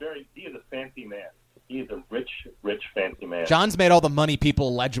is a fancy man. He is a rich, fancy man. John's made all the money people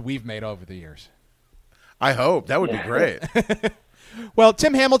allege we've made over the years. I hope. That would be great. Well,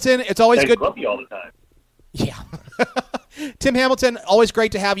 Tim Hamilton, it's always good. Grumpy all the time. Yeah. Tim Hamilton, always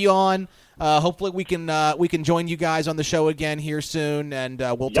great to have you on. Hopefully we can join you guys on the show again here soon, and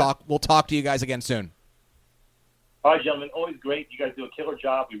we'll talk to you guys again soon. All right, gentlemen, always great. You guys do a killer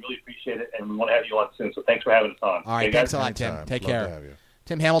job. We really appreciate it, and we want to have you on soon. So thanks for having us on. All right, okay, thanks guys? a lot, Tim. Anytime. Take Love care. to have you.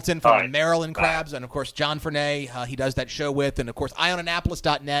 Tim Hamilton from All the right. Maryland Crabs, and, of course, John Fernay, he does that show with, and, of course,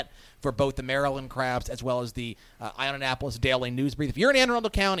 eyeonannapolis.net for both the Maryland Crabs as well as the Eye on Annapolis Daily News Brief. If you're in Anne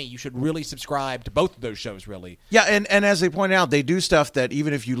Arundel County, you should really subscribe to both of those shows, really. Yeah, and as they pointed out, they do stuff that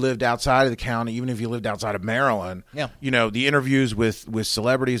even if you lived outside of the county, even if you lived outside of Maryland, the interviews with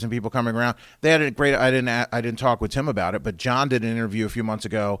celebrities and people coming around, they had a great. I didn't talk with Tim about it, but John did an interview a few months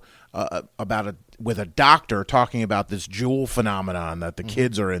ago with a doctor talking about this jewel phenomenon that the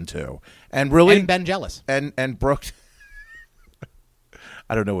kids are into, and really And Ben Jealous. and Brooke.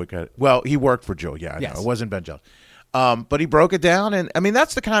 I don't know what kind. Well, he worked for Jewel. Yeah, I Yes. know. It wasn't Ben Jealous. But he broke it down, and I mean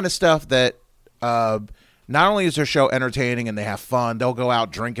that's the kind of stuff that not only is their show entertaining and they have fun, they'll go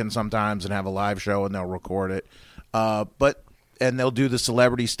out drinking sometimes and have a live show and they'll record it, and they'll do the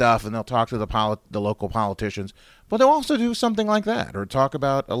celebrity stuff and they'll talk to the local politicians, but they'll also do something like that or talk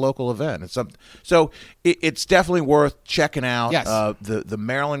about a local event. It's definitely worth checking out. Yes. The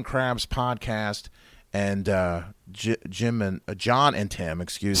Maryland Crabs podcast. And John and Tim,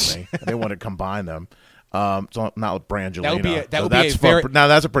 excuse me. I didn't want to combine them. So not Brangelina.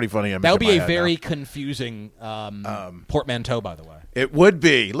 That's a pretty funny image. That would be in my a very head confusing portmanteau, by the way. It would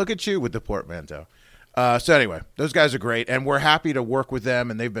be. Look at you with the portmanteau. So anyway, those guys are great, and we're happy to work with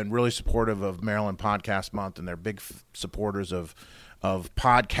them. And they've been really supportive of Maryland Podcast Month, and they're big supporters of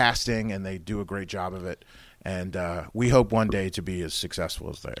podcasting, and they do a great job of it. And we hope one day to be as successful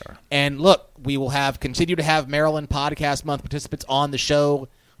as they are. And look, we will continue to have Maryland Podcast Month participants on the show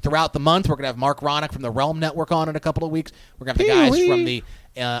throughout the month. We're going to have Mark Ronick from the Realm Network on in a couple of weeks. We're going to have the guys from the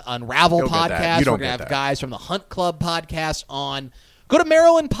Unravel podcast. We're going to have guys from the Hunt Club podcast on. Go to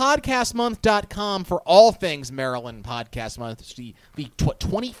MarylandPodcastMonth.com for all things Maryland Podcast Month. The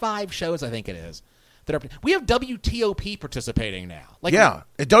 25 shows, I think it is. We have WTOP participating now.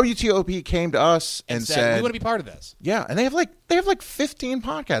 WTOP came to us and said we want to be part of this. Yeah, and they have like 15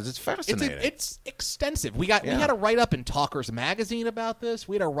 podcasts. It's fascinating. It's extensive. We had a write up in Talkers Magazine about this.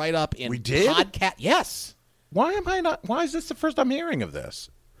 We had a write up in podcast. Yes. Why is this the first I'm hearing of this?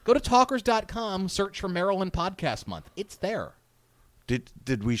 Go to talkers.com, search for Maryland Podcast Month. It's there.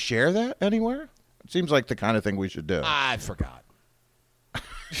 Did we share that anywhere? It seems like the kind of thing we should do. I forgot.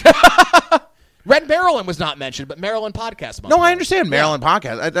 Red Maryland was not mentioned, but Maryland Podcast Month. No, I understand Maryland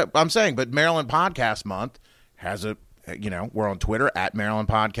Podcast. I'm saying, but Maryland Podcast Month has we're on Twitter at Maryland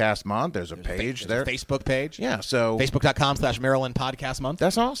Podcast Month. There's a page there. There's a Facebook page. Yeah, so Facebook.com/Maryland Podcast Month.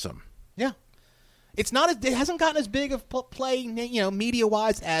 That's awesome. Yeah. It hasn't gotten as big of play,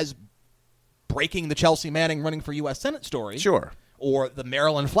 media-wise as breaking the Chelsea Manning running for U.S. Senate story. Sure. Or the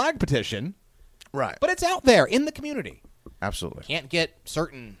Maryland flag petition. Right. But it's out there in the community. Absolutely. Can't get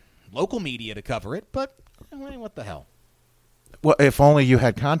certain local media to cover it, but what the hell? Well, if only you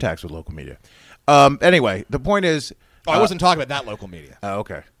had contacts with local media. Anyway, the point is... I wasn't talking about that local media. Oh,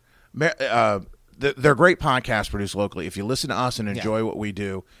 okay. They're great podcasts produced locally. If you listen to us and enjoy what we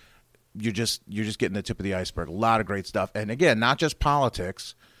do, you're just getting the tip of the iceberg. A lot of great stuff. And again, not just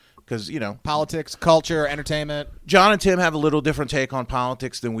politics, because, politics, culture, entertainment. John and Tim have a little different take on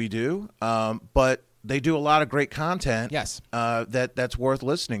politics than we do, but... They do a lot of great content. Yes. That's worth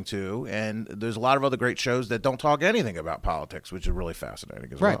listening to, and there's a lot of other great shows that don't talk anything about politics, which is really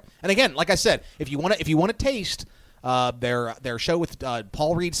fascinating as well. And again, like I said, if you want to taste their show with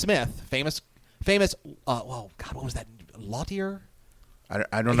Paul Reed Smith, famous. What was that? Lawyer?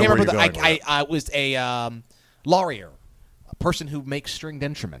 I don't know where you're going. I was a lawyer, a person who makes stringed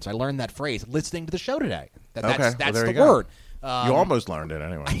instruments. I learned that phrase listening to the show today. That's the word. You almost learned it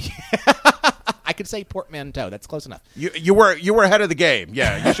anyway. I could say portmanteau. That's close enough. You were ahead of the game.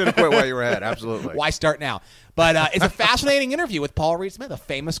 Yeah, you should have quit while you were ahead. Absolutely. Why start now? But it's a fascinating interview with Paul Reed Smith, a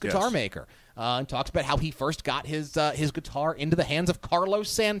famous guitar maker. And talks about how he first got his guitar into the hands of Carlos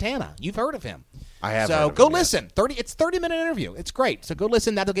Santana. You've heard of him. I have. So go listen. It's 30-minute interview. It's great. So go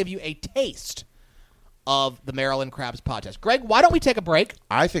listen. That'll give you a taste of the Maryland Crabs podcast. Greg, why don't we take a break?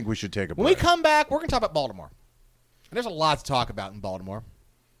 I think we should take a break. When we come back, we're going to talk about Baltimore. And there's a lot to talk about in Baltimore.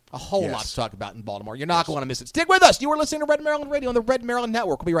 A whole lot to talk about in Baltimore. You're not going to want to miss it. Stick with us. You are listening to Red Maryland Radio on the Red Maryland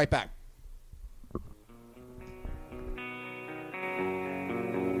Network. We'll be right back.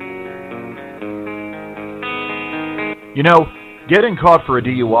 Getting caught for a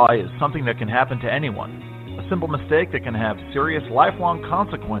DUI is something that can happen to anyone. A simple mistake that can have serious lifelong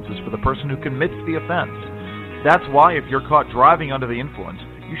consequences for the person who commits the offense. That's why if you're caught driving under the influence,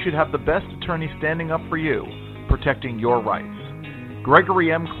 you should have the best attorney standing up for you, protecting your rights.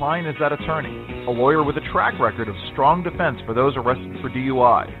 Gregory M. Klein is that attorney, a lawyer with a track record of strong defense for those arrested for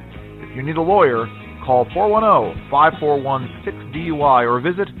DUI. If you need a lawyer, call 410-541-6DUI or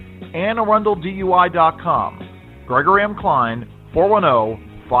visit AnnaRundleDUI.com. Gregory M. Klein,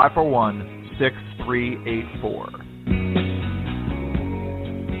 410-541-6384.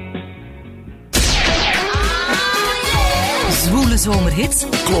 Zwoele zomerhits.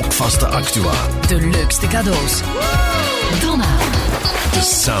 Klopvaste actua. De leukste cadeaus. Donna. The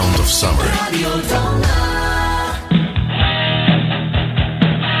sound of summer. Radio Donna.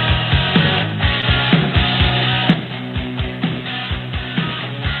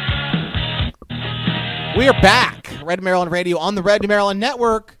 We are back. Red Maryland Radio on the Red Maryland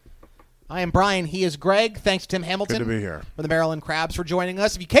Network. I am Brian. He is Greg. Thanks to Tim Hamilton. Good to be here. For the Maryland Crabs for joining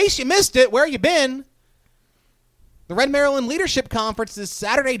us. In case you missed it, where you been? The Red Maryland Leadership Conference is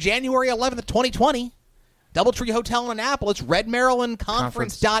Saturday, January 11th, 2020. Doubletree Hotel in Annapolis,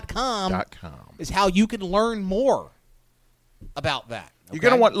 redmarylandconference.com is how you can learn more about that. Okay? You're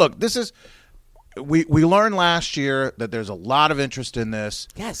going to want, look, this is, we learned last year that there's a lot of interest in this.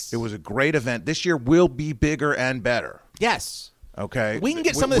 Yes. It was a great event. This year will be bigger and better. Yes. Okay. We can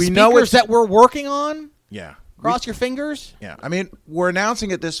get some of the speakers that we're working on. Yeah. Cross your fingers. Yeah. I mean, we're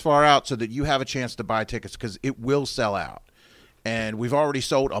announcing it this far out so that you have a chance to buy tickets because it will sell out. And we've already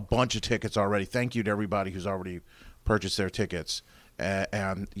sold a bunch of tickets already. Thank you to everybody who's already purchased their tickets.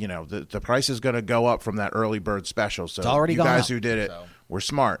 And you know, the price is going to go up from that early bird special. So it's already you gone guys up, who did it so. were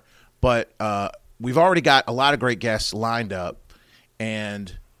smart. But we've already got a lot of great guests lined up.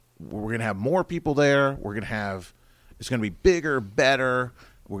 And we're going to have more people there. We're going to have – it's going to be bigger, better.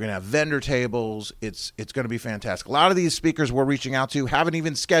 We're going to have vendor tables. It's going to be fantastic. A lot of these speakers we're reaching out to haven't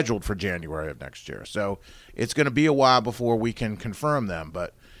even scheduled for January of next year. So it's going to be a while before we can confirm them.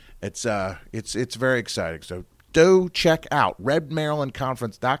 But it's very exciting. So do check out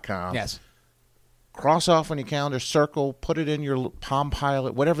redmarylandconference.com. Yes. Cross off on your calendar, circle, put it in your Palm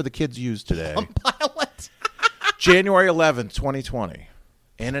Pilot, whatever the kids use today. Palm Pilot. January 11th, 2020,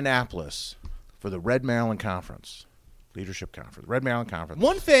 in Annapolis for the Red Maryland Conference. Leadership Conference, Red Maryland Conference.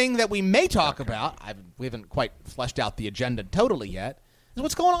 One thing that we may talk about, we haven't quite fleshed out the agenda totally yet, is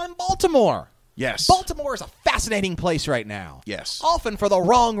what's going on in Baltimore. Yes. Baltimore is a fascinating place right now. Yes. Often for the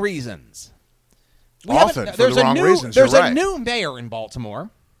wrong reasons. There's a new mayor in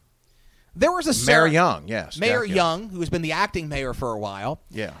Baltimore. There was a Mayor Young, yes. Mayor Jack Young, who has been the acting mayor for a while.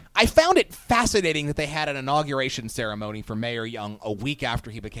 Yeah. I found it fascinating that they had an inauguration ceremony for Mayor Young a week after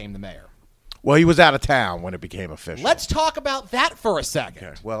he became the mayor. Well, he was out of town when it became official. Let's talk about that for a second.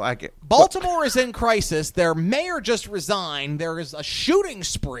 Okay. Well, Baltimore is in crisis. Their mayor just resigned. There is a shooting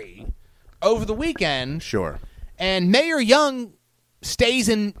spree over the weekend. Sure. And Mayor Young stays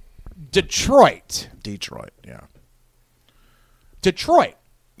in Detroit. Yeah. Detroit.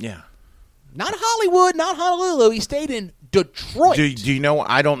 Yeah. Not Hollywood, not Honolulu. He stayed in Detroit. Do you know?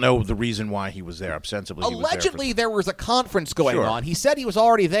 I don't know the reason why he was there. Ostensibly, Allegedly, there was a conference going Sure. on. He said he was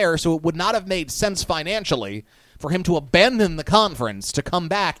already there, so it would not have made sense financially for him to abandon the conference to come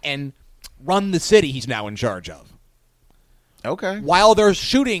back and run the city he's now in charge of. Okay. While there's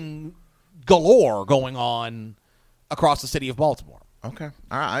shooting galore going on across the city of Baltimore. Okay.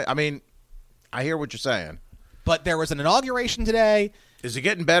 I mean, I hear what you're saying. But there was an inauguration today. Is he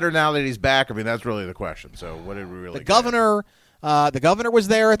getting better now that he's back? I mean, that's really the question. So what did we really The governor was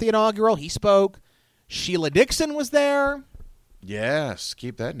there at the inaugural. He spoke. Sheila Dixon was there. Yes.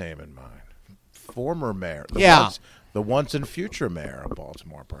 Keep that name in mind. Former mayor. The once and future mayor of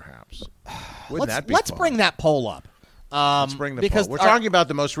Baltimore, perhaps. Wouldn't that be Let's fun? bring that poll up. Let's bring the poll. We're talking about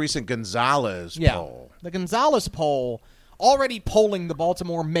the most recent Gonzalez poll. The Gonzalez poll already polling the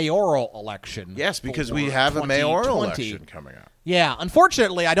Baltimore mayoral election. Yes, because we have a mayoral election coming up. Yeah,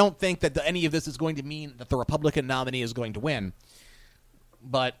 unfortunately, I don't think that any of this is going to mean that the Republican nominee is going to win.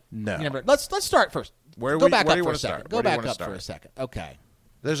 But no, let's start first. Go back up for a second. Go back up for a second. Okay.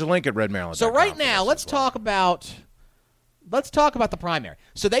 There's a link at redmaryland.com. So right now, let's talk about the primary.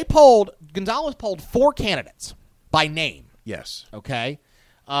 So Gonzalez polled 4 candidates by name. Yes. Okay.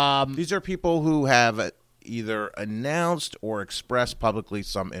 These are people who have either announced or expressed publicly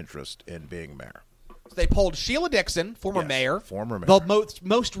some interest in being mayor. So they polled Sheila Dixon, former mayor. The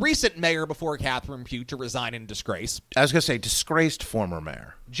most recent mayor before Catherine Pugh to resign in disgrace. I was going to say disgraced former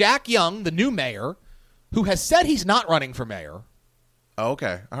mayor. Jack Young, the new mayor, who has said he's not running for mayor. Oh,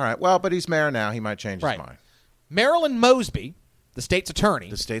 okay. All right. Well, but he's mayor now. He might change his mind. Marilyn Mosby, the state's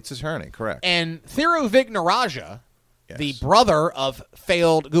attorney. Correct. And Thiru Vignarajah, the brother of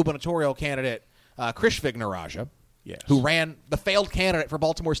failed gubernatorial candidate Krish Vignarajah. Yes. Who ran the failed candidate for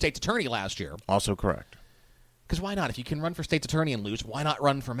Baltimore state's attorney last year. Also correct. Because why not? If you can run for state's attorney and lose, why not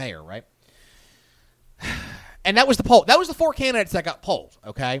run for mayor, right? And that was the poll. That was the 4 candidates that got polled,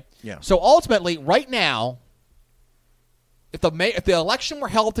 okay? Yeah. So ultimately, right now, if the election were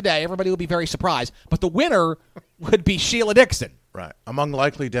held today, everybody would be very surprised. But the winner would be Sheila Dixon. Right. Among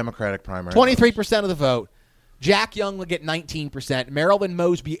likely Democratic primary 23% of the vote. Jack Young would get 19%, Marilyn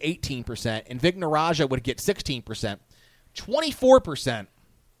Mosby 18%, and Vignarajah would get 16%. 24%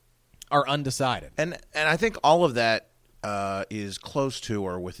 are undecided. And I think all of that is close to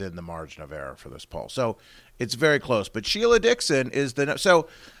or within the margin of error for this poll. So it's very close. But Sheila Dixon is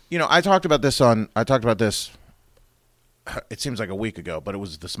I talked about this it seems like a week ago, but it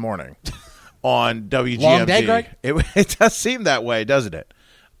was this morning on WGMG. Long day, Greg? It does seem that way, doesn't it?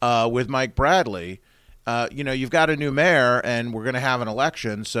 With Mike Bradley. You've got a new mayor, and we're going to have an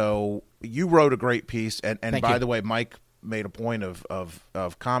election, so you wrote a great piece, and Thank by you. the way, Mike made a point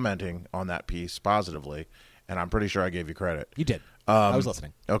of commenting on that piece positively, and I'm pretty sure I gave you credit. You did. I was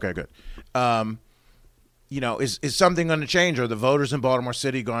listening. Okay, good. Is something going to change? Are the voters in Baltimore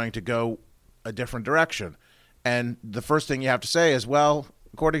City going to go a different direction? And the first thing you have to say is, well,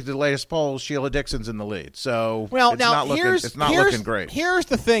 according to the latest polls, Sheila Dixon's in the lead. So Well, it's now not looking, here's it's not here's- looking great. Here's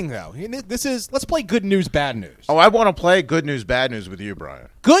the thing, though. Let's play good news, bad news. Oh, I want to play good news, bad news with you, Brian.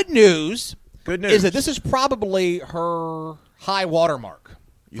 Good news. Good news is that this is probably her high watermark.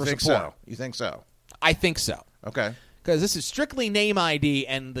 You for think support. so? You think so? I think so. Okay. Because this is strictly name ID,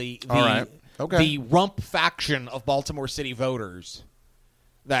 and the All right. Okay. the rump faction of Baltimore City voters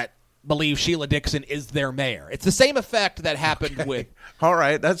that believe Sheila Dixon is their mayor. It's the same effect that happened with. All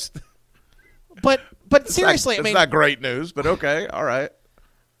right. That's But seriously, It's I mean, not great news, but okay. All right.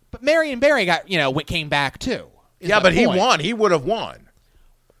 but Marion Barry came back too. is Yeah, my but he point. won. He would have won.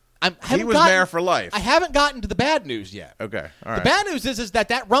 He was mayor for life. I haven't gotten to the bad news yet. Okay. All right. The bad news is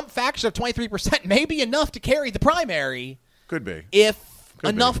that rump faction of 23% may be enough to carry the primary Could be. if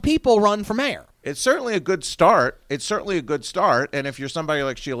Could enough be. people run for mayor. It's certainly a good start. And if you're somebody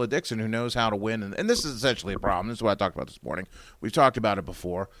like Sheila Dixon who knows how to win, and this is essentially a problem. This is what I talked about this morning. We've talked about it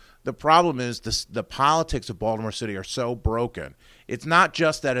before. The problem is the politics of Baltimore City are so broken. It's not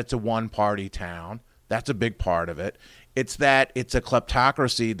just that it's a one-party town. That's a big part of it. It's that it's a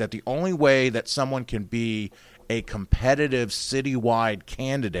kleptocracy, that the only way that someone can be a competitive citywide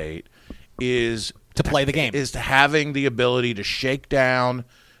candidate is To play the game. is having the ability to shake down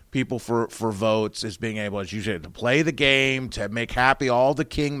people for votes, is being able, as you said, to play the game, to make happy all the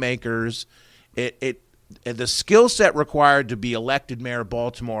kingmakers. The skill set required to be elected mayor of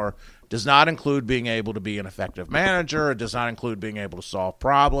Baltimore does not include being able to be an effective manager. It does not include being able to solve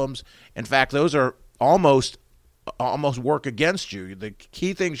problems. In fact, those are almost work against you. The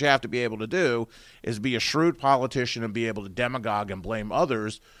key things you have to be able to do is be a shrewd politician and be able to demagogue and blame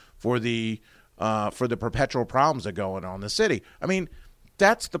others for the perpetual problems that go on in the city. I mean,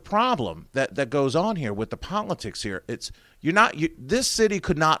 that's the problem that goes on here with the politics here. This city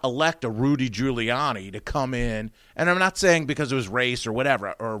could not elect a Rudy Giuliani to come in, and I'm not saying because it was race or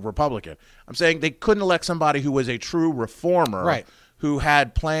whatever or Republican. I'm saying they couldn't elect somebody who was a true reformer, Right, who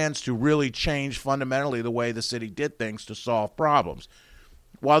had plans to really change fundamentally the way the city did things to solve problems.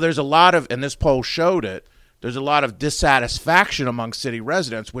 While there's a lot of, and this poll showed it, there's a lot of dissatisfaction among city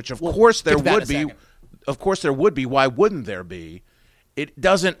residents, which of course there get to that in would a be. second. Of course there would be. Why wouldn't there be? It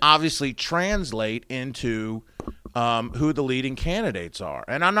doesn't obviously translate into who the leading candidates are.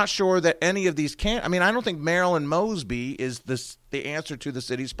 And I'm not sure that any of these I don't think Marilyn Mosby is the answer to the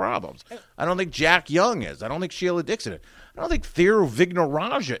city's problems. I don't think Jack Young is. I don't think Sheila Dixon is. I don't think Thiru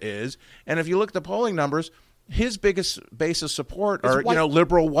Vignarajah is. And if you look at the polling numbers, his biggest base of support are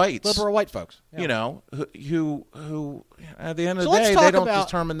liberal whites. Liberal white folks. Yeah. Who at the end of So the let's day, talk they don't about-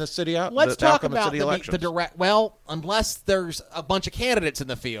 determine the city out. Let's the talk outcome of about city the elections. direct. Well, unless there's a bunch of candidates in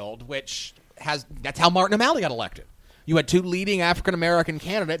the field, that's how Martin O'Malley got elected. You had two leading African American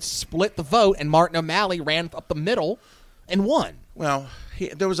candidates split the vote, and Martin O'Malley ran up the middle and won. Well,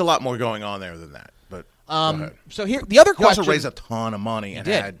 there was a lot more going on there than that. But go ahead. So here, the other He question. also raised a ton of money and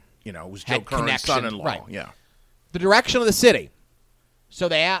did. had, it was Joe Had Curran's connections, son-in-law. right. Yeah. The direction of the city. So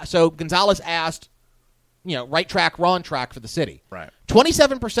Gonzalez asked, right track, wrong track for the city. Right.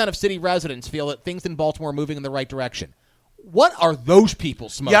 27% of city residents feel that things in Baltimore are moving in the right direction. What are those people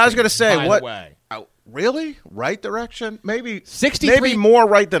smoking? Yeah, I was going to say, by what? the way? Really? Right direction? Maybe 63 maybe more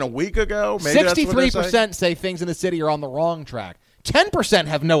right than a week ago. Maybe that's what they're saying. 63% say things in the city are on the wrong track. 10%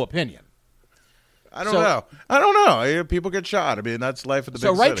 have no opinion. I don't know. I don't know. People get shot. I mean, that's life of the big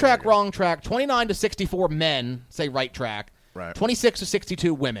So right city, track, I guess. wrong track. 29 to 64 men say right track. Right. 26 to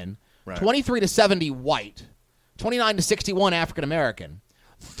 62 women. Right. 23 to 70 white. 29 to 61 African American.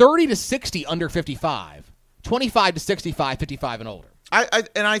 30 to 60 under 55. 25 to 65, 55 and older.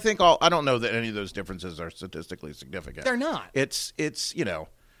 I think I don't know that any of those differences are statistically significant. They're not. It's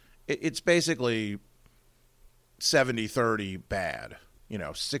basically 70-30 bad.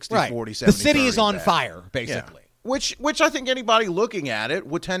 60-40, Right. 70-30 The city is on bad. fire, basically. Yeah. Which I think anybody looking at it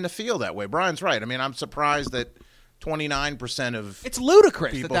would tend to feel that way. Brian's right. I mean, I'm surprised that 29% of It's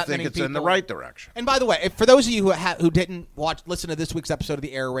ludicrous people that think many it's in the people- right direction. And by the way, for those of you who didn't listen to this week's episode of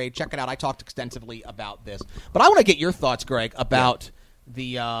the Air Raid, check it out. I talked extensively about this. But I want to get your thoughts, Greg, about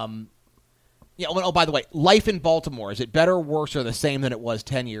the by the way, life in Baltimore. Is it better, worse, or the same than it was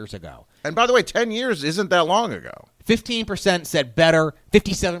 10 years ago? And by the way, 10 years isn't that long ago. 15% said better,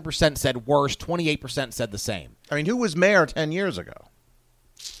 57% said worse, 28% said the same. I mean, who was mayor 10 years ago?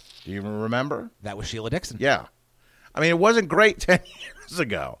 Do you even remember? That was Sheila Dixon. Yeah. I mean, it wasn't great 10 years years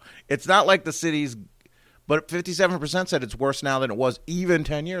ago. It's not like the city's, but 57% said it's worse now than it was even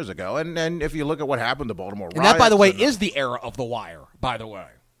 10 years ago. And if you look at what happened to Baltimore And that, by the way, riots is the era of The Wire, by the way.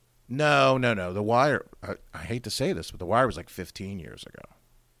 No. The Wire, I hate to say this, but The Wire was like 15 years ago.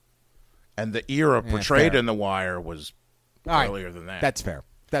 And the era portrayed fair. in The Wire was All right. earlier than that. That's fair.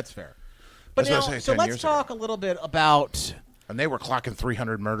 But That's now, what I say, so 10 let's years talk a little bit about... And they were clocking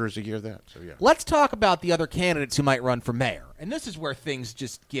 300 murders a year then. So, yeah. Let's talk about the other candidates who might run for mayor. And this is where things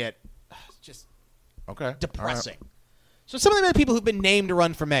just get Okay. depressing. All right. So some of the people who've been named to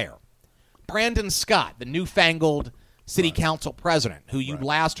run for mayor. Brandon Scott, the newfangled city council president, who you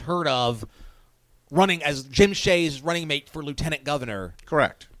last heard of running as Jim Shea's running mate for lieutenant governor.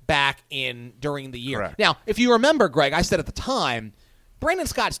 Correct. Back during the year. Correct. Now, if you remember, Greg, I said at the time, Brandon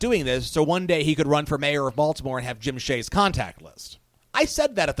Scott's doing this so one day he could run for mayor of Baltimore and have Jim Shea's contact list. I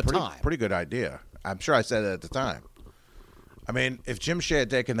said that at the time. Pretty good idea. I'm sure I said it at the time. I mean, if Jim Shea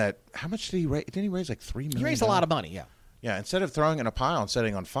had taken that, how much did he raise? Didn't he raise like $3 million? He raised a lot of money, yeah. Yeah, instead of throwing in a pile and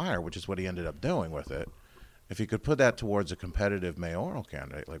setting on fire, which is what he ended up doing with it, if he could put that towards a competitive mayoral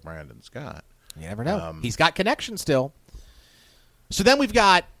candidate like Brandon Scott. You never know. He's got connections still. So then we've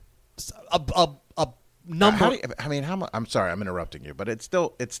got a number. I'm sorry, I'm interrupting you, but it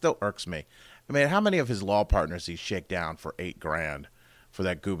still irks me. I mean, how many of his law partners he shake down for $8,000 for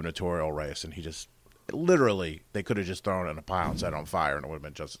that gubernatorial race, and he just literally they could have just thrown it in a pile and set it on fire, and it would have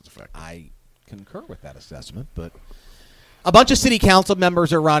been just as effective. I concur with that assessment, but a bunch of city council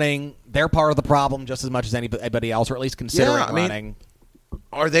members are running. They're part of the problem just as much as anybody else, or at least considering running.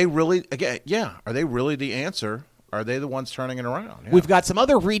 Are they really? Again, yeah. Are they really the answer? Are they the ones turning it around? Yeah. We've got some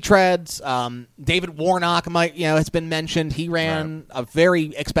other retreads. David Warnock has been mentioned. He ran a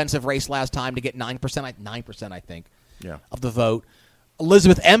very expensive race last time to get 9%, I think, of the vote.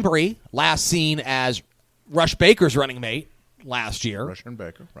 Elizabeth Embry, last seen as Rush Baker's running mate last year. Rush and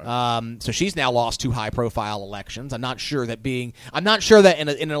Baker, right. So she's now lost 2 high-profile elections. I'm not sure that in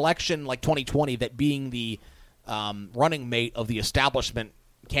an election like 2020 that being the running mate of the establishment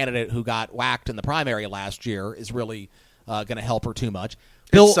candidate who got whacked in the primary last year is really going to help her too much.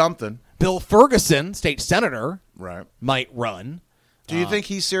 It's something. Bill Ferguson, state senator, might run. Do you think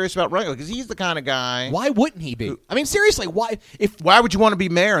he's serious about running? Because he's the kind of guy. Why wouldn't he be? I mean, seriously, why? Why would you want to be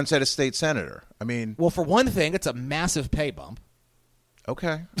mayor instead of state senator? I mean, well, for one thing, it's a massive pay bump.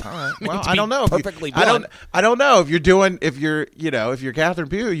 Okay, all right. Well, I don't know. Perfectly blunt. I don't know if you're Catherine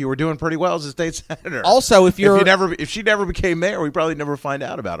Pugh, you were doing pretty well as a state senator. Also, if she never became mayor, we probably never find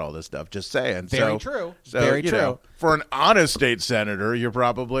out about all this stuff. Just saying. Very true. So, Very true. For an honest state senator, you're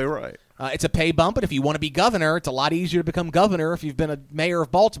probably right. It's a pay bump, but if you want to be governor, it's a lot easier to become governor if you've been a mayor of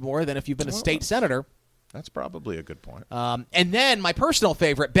Baltimore than if you've been a state senator. That's probably a good point. And then my personal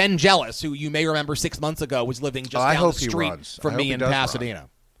favorite, Ben Jealous, who you may remember 6 months ago was living just down the street from me in Pasadena.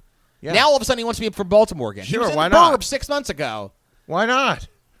 Yeah. Now all of a sudden he wants to be from Baltimore again. Sure, he was why in the not? burbs 6 months ago. Why not?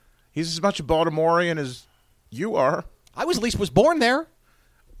 He's as much a Baltimorean as you are. I at least was born there.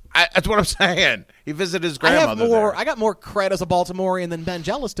 That's what I'm saying. He visited his grandmother there. I got more cred as a Baltimorean than Ben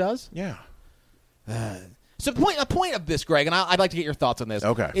Jealous does. Yeah. So the point of this, Greg, and I'd like to get your thoughts on this,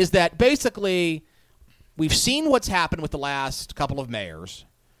 okay, is that basically we've seen what's happened with the last couple of mayors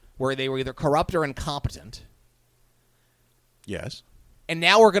where they were either corrupt or incompetent. Yes. And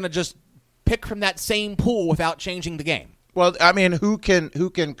now we're going to just pick from that same pool without changing the game. Well, I mean, who can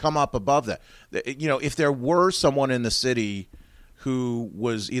come up above that? If there were someone in the city who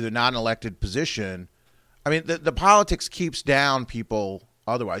was either not an elected position, I mean, the politics keeps down people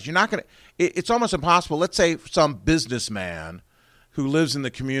otherwise. You're not going to – it's almost impossible. Let's say some businessman who lives in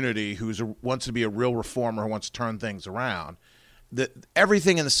the community wants to be a real reformer, who wants to turn things around.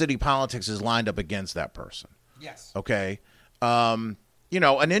 Everything in the city politics is lined up against that person. Yes. Okay? A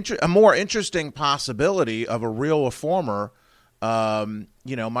more interesting possibility of a real reformer,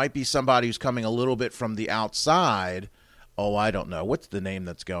 might be somebody who's coming a little bit from the outside. Oh, I don't know. What's the name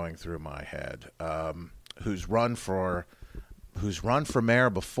that's going through my head? Who's run for mayor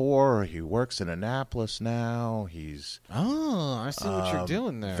before? He works in Annapolis now. I see what you're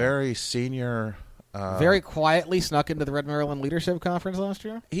doing there. Very senior. Very quietly snuck into the Red Maryland Leadership Conference last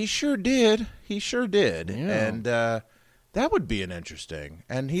year? He sure did. Yeah. And that would be an interesting.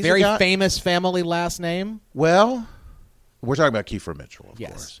 And he's very famous family last name. Well, we're talking about Kiefer Mitchell, of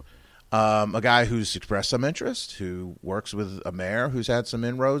yes. course. A guy who's expressed some interest, who works with a mayor who's had some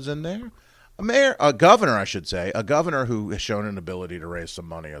inroads in there. A governor, I should say. A governor who has shown an ability to raise some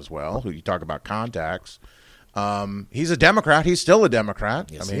money as well, who you talk about contacts. He's a Democrat. He's still a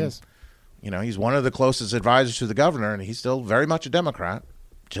Democrat. Yes, he is. He's one of the closest advisors to the governor, and he's still very much a Democrat.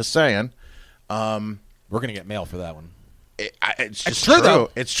 Just saying. We're going to get mail for that one. It's just true, though.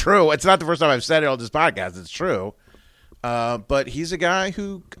 It's true. It's not the first time I've said it on this podcast. It's true. But he's a guy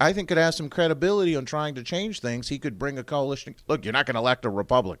who I think could have some credibility on trying to change things. He could bring a coalition. Look, you're not going to elect a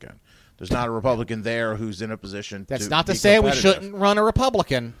Republican. There's not a Republican there who's in a position That's to not to be say we competitive. shouldn't run a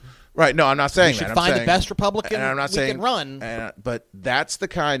Republican. Right. No, I'm not saying We should that. I'm find the saying- best Republican and I'm not we saying, can run. But that's the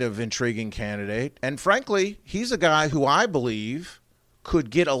kind of intriguing candidate. And frankly, he's a guy who I believe could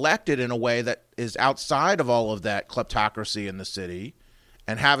get elected in a way that is outside of all of that kleptocracy in the city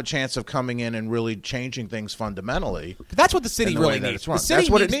and have a chance of coming in and really changing things fundamentally. That's what the city in the way really that needs. it's run. The city That's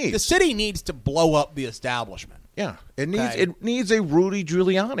what it needs. The city needs to blow up the establishment. Yeah, it needs Okay. it needs a Rudy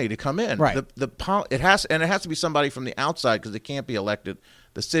Giuliani to come in. Right. It has to be somebody from the outside because it can't be elected.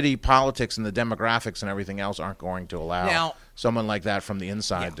 The city politics and the demographics and everything else aren't going to allow Now- someone like that from the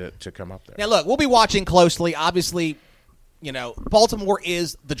inside to come up there. Now, look, we'll be watching closely. Obviously, Baltimore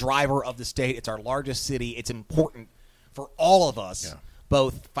is the driver of the state. It's our largest city. It's important for all of us,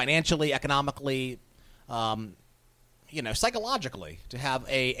 both financially, economically, psychologically, to have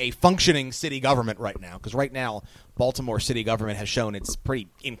a functioning city government right now. Because right now, Baltimore city government has shown it's pretty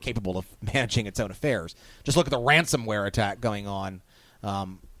incapable of managing its own affairs. Just look at the ransomware attack going on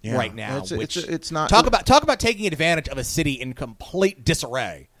right now. It's not talk about taking advantage of a city in complete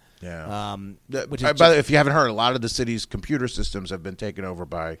disarray. Yeah. Which By is the way, if you haven't heard, a lot of the city's computer systems have been taken over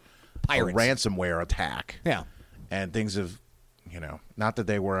by Pirates. a ransomware attack. Yeah. And things have, not that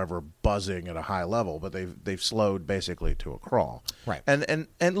they were ever buzzing at a high level, but they've slowed basically to a crawl. Right. And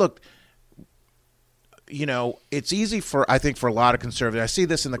look, it's easy for a lot of conservatives. I see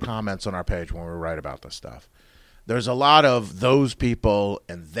this in the comments on our page when we write about this stuff. There's a lot of those people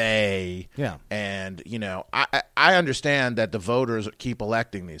and they. Yeah. And, I understand that the voters keep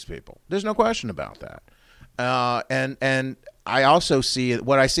electing these people. There's no question about that. And I also see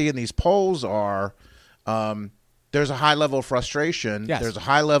what I see in these polls are there's a high level of frustration. Yes. There's a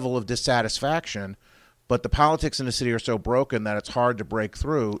high level of dissatisfaction. But the politics in the city are so broken that it's hard to break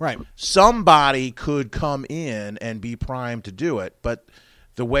through. Right. Somebody could come in and be primed to do it. But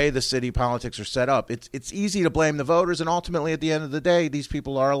the way the city politics are set up, it's easy to blame the voters, and ultimately at the end of the day, these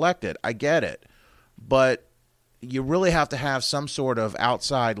people are elected. I get it. But you really have to have some sort of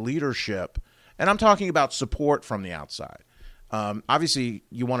outside leadership, and I'm talking about support from the outside. Obviously,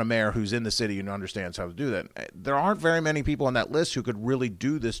 you want a mayor who's in the city and understands how to do that. There aren't very many people on that list who could really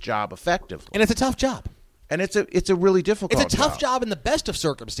do this job effectively. And it's a tough job. And it's a really difficult It's a tough job in the best of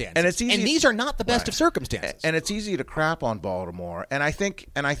circumstances. And it's easy, and these are not the best of circumstances. And it's easy to crap on Baltimore. And I think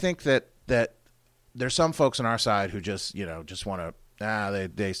that there's some folks on our side who just want to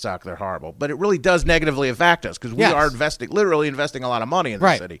they suck, they're horrible. But it really does negatively affect us because we are literally investing a lot of money in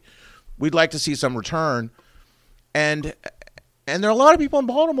the city. We'd like to see some return. And there are a lot of people in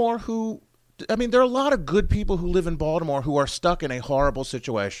Baltimore there are a lot of good people who live in Baltimore who are stuck in a horrible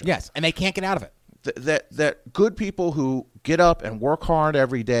situation. Yes, and they can't get out of it. That good people who get up and work hard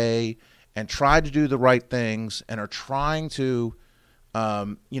every day and try to do the right things and are trying to,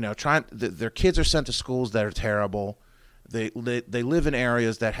 their kids are sent to schools that are terrible. They live in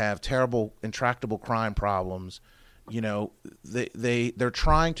areas that have terrible, intractable crime problems. They're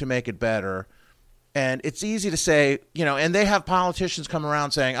trying to make it better. And it's easy to say, and they have politicians come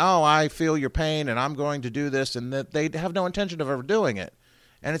around saying, oh, I feel your pain and I'm going to do this, and that they have no intention of ever doing it.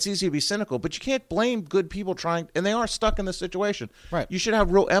 And it's easy to be cynical, but you can't blame good people and they are stuck in this situation. Right. You should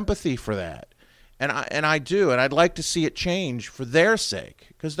have real empathy for that. And I do, and I'd like to see it change for their sake,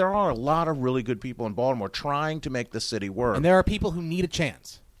 because there are a lot of really good people in Baltimore trying to make the city work. And there are people who need a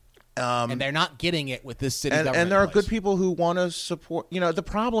chance. And they're not getting it with this city government. And there are good people who want to support. The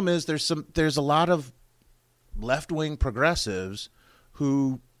problem is there's a lot of left-wing progressives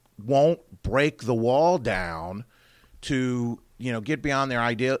who won't break the wall down to get beyond their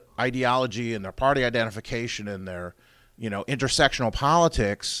ideology and their party identification and their intersectional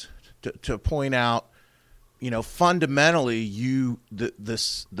politics to point out fundamentally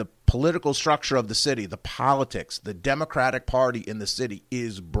the political structure of the city, the politics, the Democratic Party in the city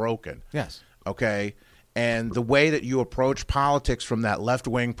is broken. Yes. Okay. And the way that you approach politics from that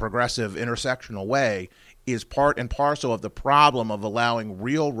left-wing progressive intersectional way is part and parcel of the problem of allowing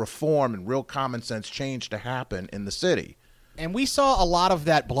real reform and real common sense change to happen in the city. And we saw a lot of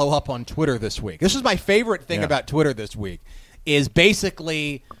that blow up on Twitter this week. This is my favorite thing about Twitter this week, is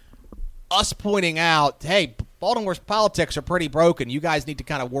basically us pointing out, hey, Baltimore's politics are pretty broken. You guys need to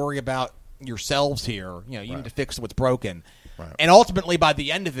kind of worry about yourselves here. You need to fix what's broken. Right. And ultimately, by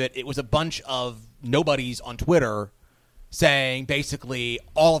the end of it, it was a bunch of nobodies on Twitter saying basically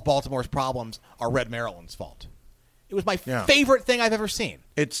all of Baltimore's problems are Red Maryland's fault. It was my Yeah. favorite thing I've ever seen.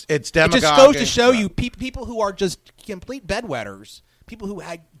 It's It demagogic. just goes to show you people who are just complete bedwetters, people who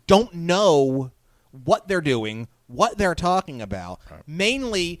don't know what they're doing, what they're talking about,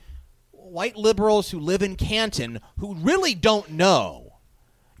 mainly white liberals who live in Canton who really don't know.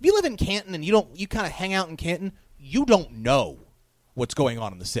 If you live in Canton and you kind of hang out in Canton, you don't know what's going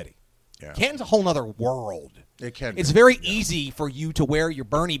on in the city. Yeah. Canton's a whole other world. It can It's be, very easy for you to wear your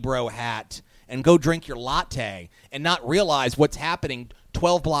Bernie Bro hat and go drink your latte and not realize what's happening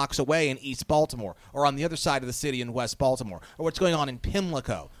 12 blocks away in East Baltimore or on the other side of the city in West Baltimore or what's going on in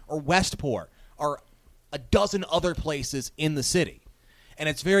Pimlico or Westport or a dozen other places in the city. And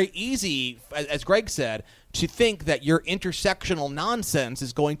it's very easy, as Greg said, to think that your intersectional nonsense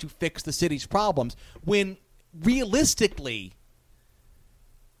is going to fix the city's problems when realistically,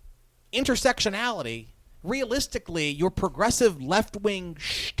 intersectionality, realistically, your progressive left-wing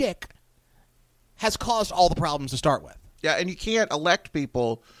shtick has caused all the problems to start with. Yeah, and you can't elect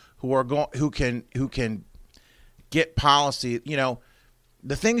people who can get policy. You know,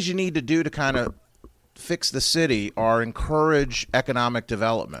 the things you need to do to kind of fix the city are encourage economic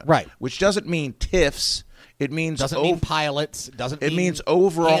development, Right. Which doesn't mean TIFs. It means Doesn't mean pilots. It means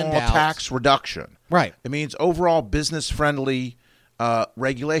overall handouts. tax reduction. Right. It means overall business-friendly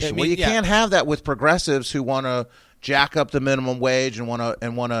regulation. Well, you yeah. can't have that with progressives who want to jack up the minimum wage and want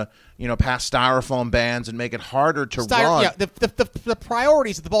to pass styrofoam bans and make it harder to run. Yeah, the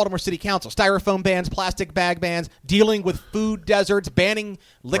priorities of the Baltimore City Council: styrofoam bans, plastic bag bans, dealing with food deserts, banning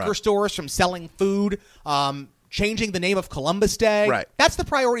liquor Right. stores from selling food, changing the name of Columbus Day. Right. That's the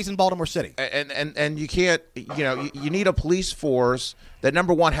priorities in Baltimore City. And you can't, you need a police force that,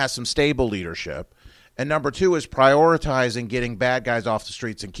 number one, has some stable leadership, and number two is prioritizing getting bad guys off the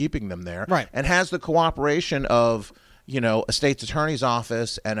streets and keeping them there, Right. and has the cooperation of a state's attorney's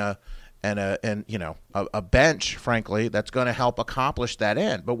office and a bench, frankly, that's going to help accomplish that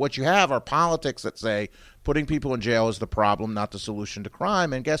end. But what you have are politics that say putting people in jail is the problem, not the solution to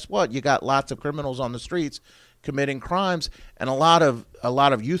crime. And guess what? You got lots of criminals on the streets committing crimes, and a lot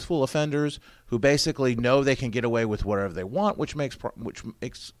of youthful offenders who basically know they can get away with whatever they want, which makes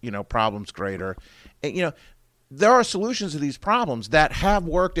problems greater. And, there are solutions to these problems that have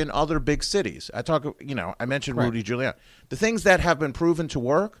worked in other big cities. I mentioned Right. Rudy Giuliani. The things that have been proven to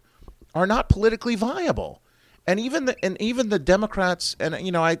work are not politically viable, and even the Democrats. And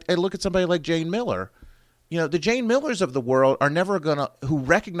I look at somebody like Jane Miller. The Jane Millers of the world are never who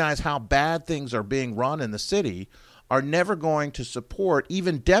recognize how bad things are being run in the city, are never going to support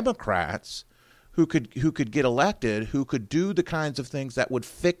even Democrats who could get elected, who could do the kinds of things that would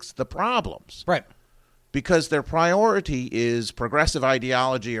fix the problems. Right. Because their priority is progressive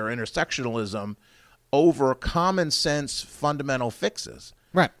ideology or intersectionalism over common sense fundamental fixes.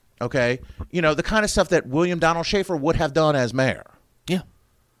 Right. Okay? The kind of stuff that William Donald Schaefer would have done as mayor. Yeah.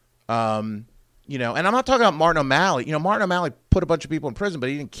 And I'm not talking about Martin O'Malley. Martin O'Malley put a bunch of people in prison, but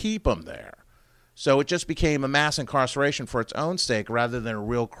he didn't keep them there. So it just became a mass incarceration for its own sake rather than a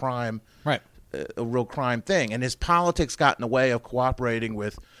real crime, Right. a real crime thing. And his politics got in the way of cooperating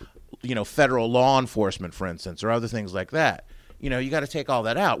with, federal law enforcement, for instance, or other things like that. You got to take all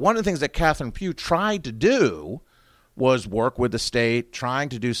that out. One of the things that Catherine Pugh tried to do was work with the state, trying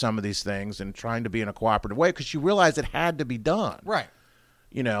to do some of these things and trying to be in a cooperative way because she realized it had to be done. Right.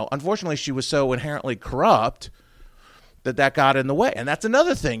 Unfortunately, she was so inherently corrupt that got in the way. And that's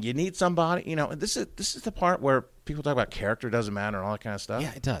another thing. You need somebody, this is the part where people talk about character doesn't matter and all that kind of stuff.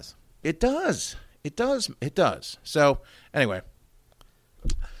 Yeah, it does. It does. It does. It does. So, anyway,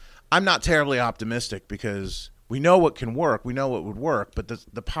 I'm not terribly optimistic because we know what can work. We know what would work. But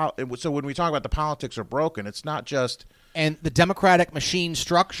so when we talk about the politics are broken, it's not just... And the Democratic machine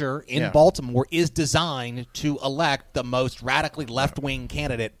structure in Yeah. Baltimore is designed to elect the most radically left-wing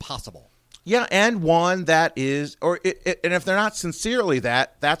candidate possible. Yeah, and one that is, and if they're not sincerely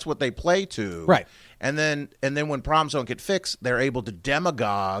that's what they play to, Right? And then when problems don't get fixed, they're able to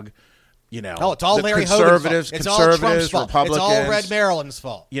demagogue. It's all the Larry conservatives, Hogan's fault. It's all Trump's fault. Republicans. It's all Red Maryland's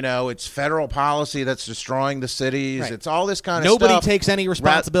fault. It's federal policy that's destroying the cities. Right. It's all this kind of Nobody stuff. takes any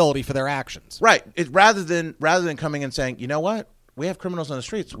responsibility for their actions. Right. Rather than coming and saying, you know what, we have criminals on the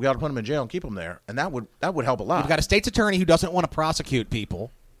streets, we ought to put them in jail and keep them there, and that would help a lot. You've got a state's attorney who doesn't want to prosecute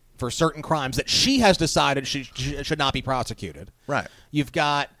people for certain crimes that she has decided should not be prosecuted. Right. You've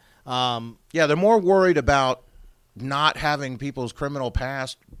got they're more worried about not having people's criminal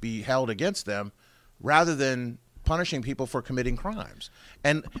past be held against them rather than punishing people for committing crimes.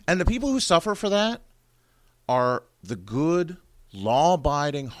 And the people who suffer for that are the good,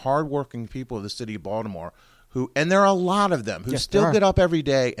 law-abiding, hardworking people of the city of Baltimore and there are a lot of them who Yes, still there are. get up every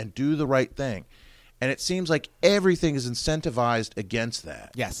day and do the right thing. And it seems like everything is incentivized against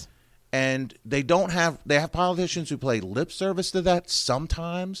that. Yes. And they have politicians who play lip service to that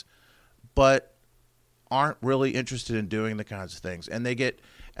sometimes, but aren't really interested in doing the kinds of things. And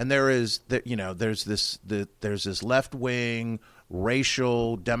there's this left wing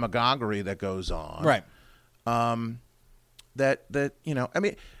racial demagoguery that goes on. Right. To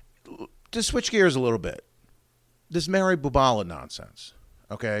switch gears a little bit, this Mary Bubala nonsense,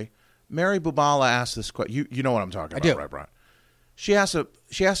 okay? Mary Bubala asked this question. You know what I'm talking about, do. right, Brian? She asked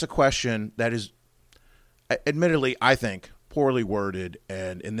a question that is, admittedly, I think, poorly worded,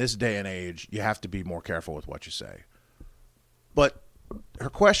 and in this day and age, you have to be more careful with what you say. But her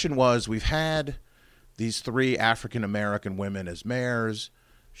question was, we've had these 3 African-American women as mayors.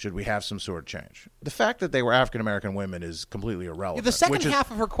 Should we have some sort of change? The fact that they were African-American women is completely irrelevant. The second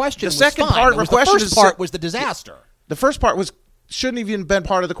half of her question was second fine. part of her question the first part was the disaster. The first part shouldn't have even been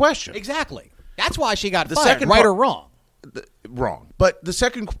part of the question. Exactly. That's why she got The fired, second right part- or wrong. Wrong. But the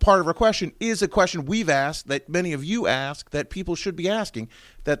second part of her question is a question we've asked, that many of you ask, that people should be asking,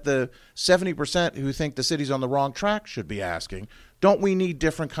 that the 70% who think the city's on the wrong track should be asking. Don't we need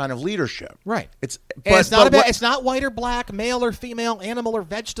different kind of leadership? Right. It's not white or black, male or female, animal or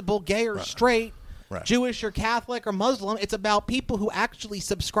vegetable, gay or straight, Right. Jewish or Catholic or Muslim. It's about people who actually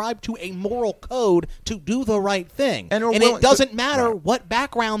subscribe to a moral code to do the right thing. And it doesn't matter what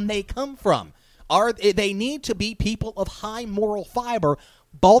background they come from. They need to be people of high moral fiber.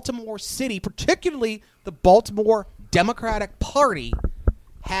 Baltimore City, particularly the Baltimore Democratic Party,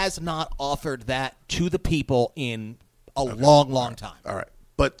 has not offered that to the people in a long time. All right.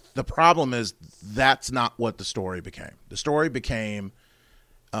 But the problem is that's not what the story became. The story became,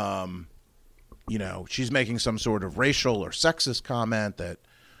 she's making some sort of racial or sexist comment that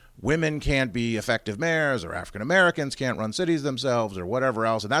women can't be effective mayors or African Americans can't run cities themselves or whatever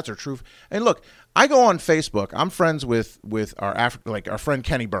else. And that's her truth. And look, I go on Facebook. I'm friends with our friend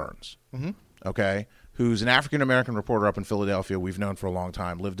Kenny Burns, okay, who's an African American reporter up in Philadelphia. We've known for a long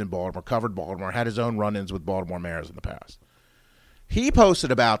time, lived in Baltimore, covered Baltimore, had his own run-ins with Baltimore mayors in the past. He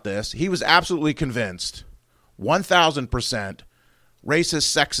posted about this. He was absolutely convinced, 1,000%, racist,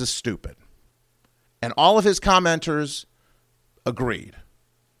 sexist, stupid. And all of his commenters agreed.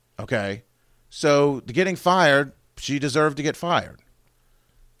 Okay, so getting fired, she deserved to get fired,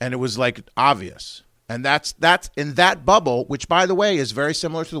 and it was like obvious. And that's in that bubble, which, by the way, is very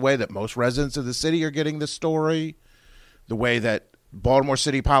similar to the way that most residents of the city are getting this story, the way that Baltimore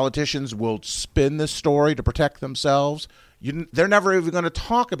City politicians will spin this story to protect themselves. They're never even going to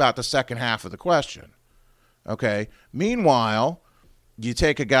talk about the second half of the question. Okay. Meanwhile, you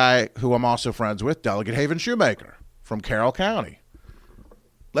take a guy who I'm also friends with, Delegate Haven Shoemaker from Carroll County.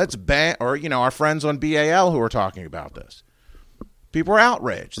 Let's ban, or our friends on BAL who are talking about this. People are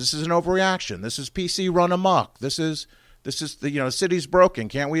outraged. This is an overreaction. This is PC run amok. This is the city's broken.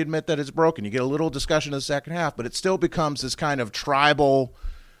 Can't we admit that it's broken? You get a little discussion in the second half, but it still becomes this kind of tribal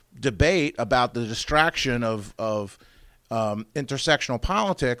debate about the distraction of intersectional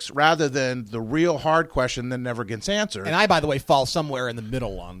politics rather than the real hard question that never gets answered. And I, by the way, fall somewhere in the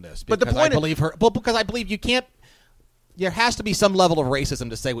middle on this. But the point because I believe you can't. There has to be some level of racism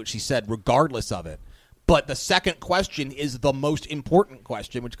to say what she said, regardless of it. But the second question is the most important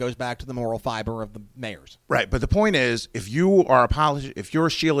question, which goes back to the moral fiber of the mayors. Right. But the point is, if you are a politician, if you're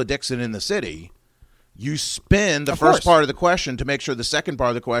Sheila Dixon in the city, you spin the first part of the question to make sure the second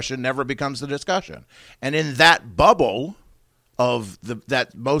part of the question never becomes the discussion. And in that bubble of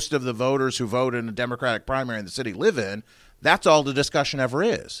that most of the voters who vote in a Democratic primary in the city live in, that's all the discussion ever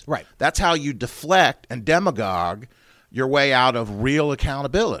is. Right. That's how you deflect and demagogue your way out of real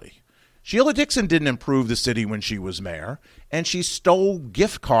accountability. Sheila Dixon didn't improve the city when she was mayor, and she stole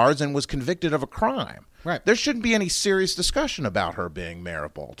gift cards and was convicted of a crime. Right. There shouldn't be any serious discussion about her being mayor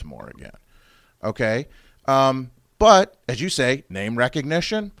of Baltimore again. Okay? But, as you say, name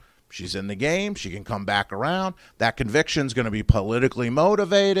recognition. She's in the game. She can come back around. That conviction's going to be politically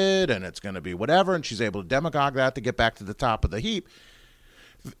motivated, and it's going to be whatever, and she's able to demagogue that to get back to the top of the heap.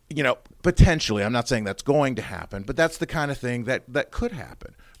 Potentially, I'm not saying that's going to happen, but that's the kind of thing that could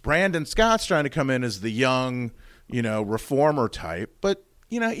happen. Brandon Scott's trying to come in as the young, reformer type, but,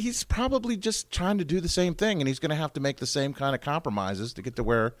 he's probably just trying to do the same thing, and he's going to have to make the same kind of compromises to get to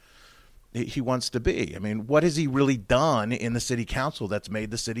where he wants to be. I mean, what has he really done in the city council that's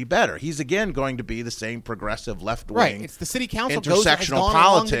made the city better? He's, again, going to be the same progressive left-wing, right. It's the city council intersectional politics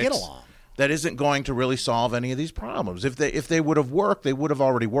along to get along. That isn't going to really solve any of these problems. If they would have worked, they would have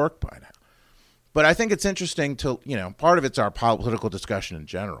already worked by now. But I think it's interesting to, part of it's our political discussion in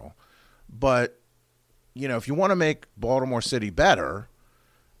general. But, if you want to make Baltimore City better,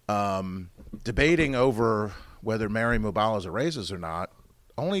 debating over whether Mary Mubala's a racist or not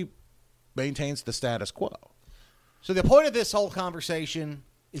only maintains the status quo. So the point of this whole conversation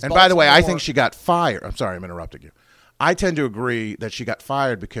is... And by the way, I think she got fired. I'm sorry, I'm interrupting you. I tend to agree that she got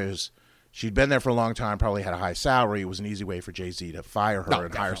fired because she'd been there for a long time, probably had a high salary. It was an easy way for Jay-Z to fire her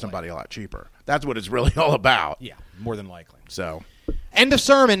and hire somebody a lot cheaper. That's what it's really all about. Yeah, more than likely. So, end of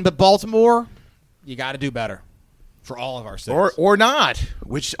sermon, but Baltimore, you got to do better for all of our cities. Or not,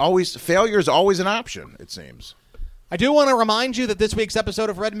 which failure is always an option, it seems. I do want to remind you that this week's episode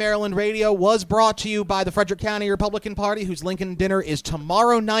of Red Maryland Radio was brought to you by the Frederick County Republican Party, whose Lincoln dinner is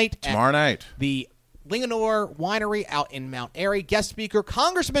tomorrow night. The Linganore Winery out in Mount Airy. Guest speaker,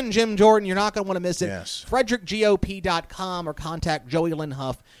 Congressman Jim Jordan. You're not going to want to miss it. Yes. FrederickGOP.com or contact Joey Lynn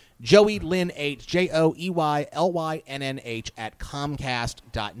Huff, Joey Lynn H, JoeyLynnh at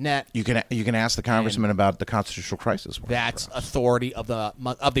Comcast.net. You can ask the congressman about the constitutional crisis. That's authority of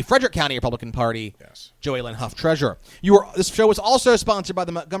the Frederick County Republican Party. Yes. Joey Lynn Huff, treasurer. This show was also sponsored by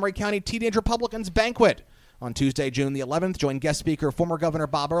the Montgomery County Teenage Republicans Banquet. On Tuesday, June the 11th, join guest speaker, former Governor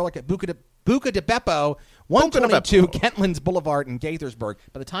Bob Ehrlich at Buca de Beppo, 122 Kentlands Boulevard in Gaithersburg.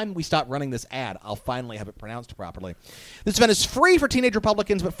 By the time we stop running this ad, I'll finally have it pronounced properly. This event is free for teenage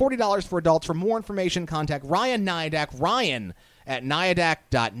Republicans, but $40 for adults. For more information, contact Ryan Nyadak, Ryan at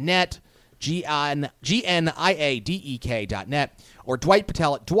nyadak.net, GNIADEK.net, or Dwight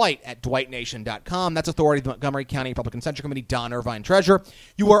Patel at dwight@dwightnation.com. That's authority of the Montgomery County Republican Central Committee, Don Irvine, treasurer.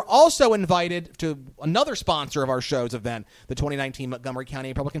 You are also invited to another sponsor of our show's event, the 2019 Montgomery County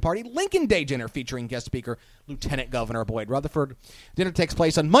Republican Party Lincoln Day Dinner, featuring guest speaker Lieutenant Governor Boyd Rutherford. Dinner takes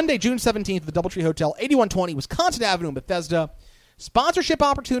place on Monday, June 17th at the Doubletree Hotel, 8120 Wisconsin Avenue in Bethesda. Sponsorship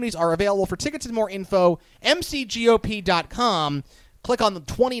opportunities are available. For tickets and more info, mcgop.com. Click on the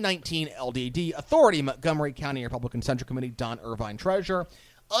 2019 LDD, authority, Montgomery County Republican Central Committee, Don Irvine, treasurer.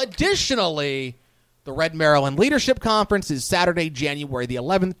 Additionally, the Red Maryland Leadership Conference is Saturday, January the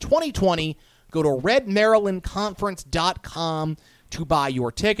 11th, 2020. Go to redmarylandconference.com to buy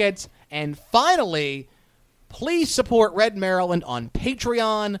your tickets. And finally, please support Red Maryland on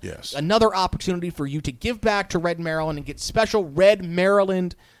Patreon. Yes. Another opportunity for you to give back to Red Maryland and get special Red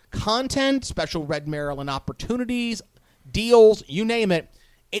Maryland content, special Red Maryland opportunities, deals, you name it.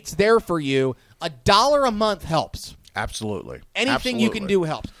 It's there for you. $1 a month helps. Absolutely. Anything you can do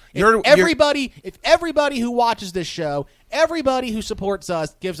helps. If everybody who watches this show, everybody who supports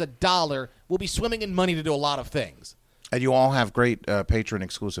us gives $1, we'll be swimming in money to do a lot of things. And you all have great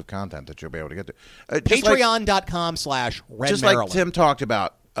patron-exclusive content that you'll be able to get to. Patreon.com/Red Just Maryland. like Tim talked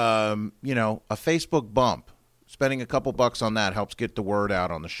about, a Facebook bump, spending a couple bucks on that helps get the word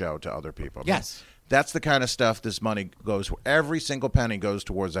out on the show to other people. Yes. That's the kind of stuff this money goes. Every single penny goes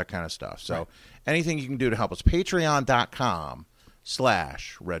towards that kind of stuff. So anything you can do to help us.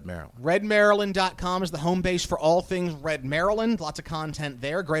 Patreon.com/Red Maryland. RedMaryland.com is the home base for all things Red Maryland. Lots of content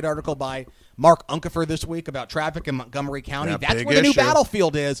there. Great article by Mark Unkefer this week about traffic in Montgomery County. Yeah, that's where the new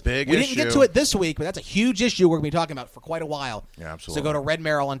battlefield is. We didn't get to it this week, but that's a huge issue we're going to be talking about for quite a while. Yeah, absolutely. So go to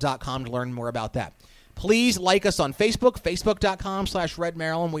RedMaryland.com to learn more about that. Please like us on Facebook, Facebook.com/Red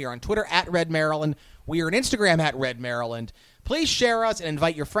Maryland. We are on Twitter @Red Maryland. We are on Instagram @Red Maryland. Please share us and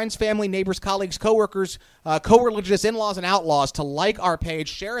invite your friends, family, neighbors, colleagues, coworkers, co-religious in-laws, and outlaws to like our page,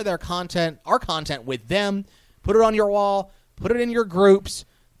 share our content with them. Put it on your wall. Put it in your groups.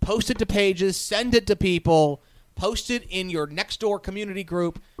 Post it to pages. Send it to people. Post it in your next-door community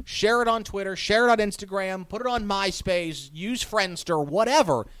group. Share it on Twitter. Share it on Instagram. Put it on MySpace. Use Friendster.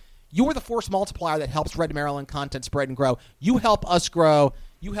 Whatever. You are the force multiplier that helps Red Maryland content spread and grow. You help us grow.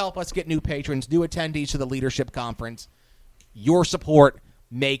 You help us get new patrons, new attendees to the Leadership Conference. Your support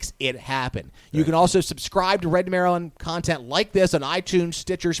makes it happen. You can also subscribe to Red Maryland content like this on iTunes,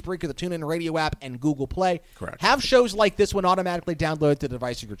 Stitcher, Spreaker, the TuneIn Radio app, and Google Play. Correct. Have shows like this one automatically downloaded to the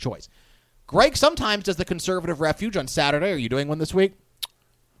device of your choice. Greg sometimes does the Conservative Refuge on Saturday. Are you doing one this week?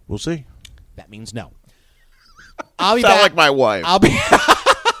 We'll see. That means no. I'll be Sound back. like my wife. I'll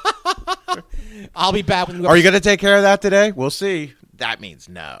be back. Are you going to take care of that today? We'll see. That means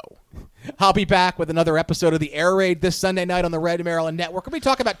no. I'll be back with another episode of the Air Raid this Sunday night on the Red Maryland Network. We'll be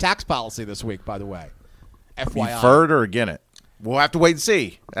talking about tax policy this week, by the way. FYI. For it or against it? We'll have to wait and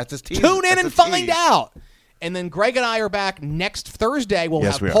see. That's his tease. Tune in and find out. And then Greg and I are back next Thursday. We'll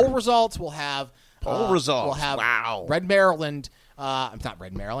have poll results. We'll have results. We'll have Red Maryland. Not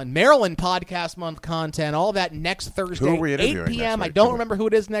Red Maryland. Maryland Podcast Month content. All that next Thursday, 8 p.m. I don't remember who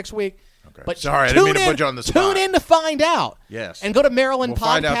it is next week. Okay. But sorry, I didn't mean to put you on the spot. Tune in to find out. Yes. And go to We'll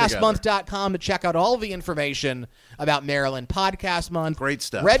find out together. MarylandPodcastMonth.com to check out all of the information about Maryland Podcast Month. Great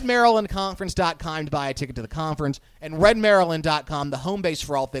stuff. RedMarylandConference.com to buy a ticket to the conference. And RedMaryland.com, the home base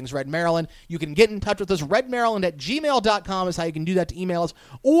for all things Red Maryland. You can get in touch with us. RedMaryland@gmail.com is how you can do that, to email us.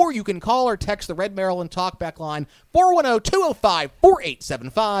 Or you can call or text the Red Maryland Talkback line,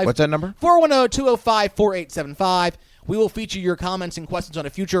 410-205-4875. What's that number? 410-205-4875. We will feature your comments and questions on a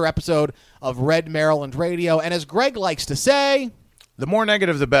future episode of Red Maryland Radio. And as Greg likes to say, the more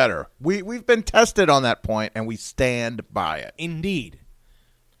negative, the better. We've been tested on that point, and we stand by it. Indeed.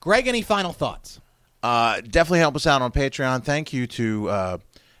 Greg, any final thoughts? Definitely help us out on Patreon. Thank you to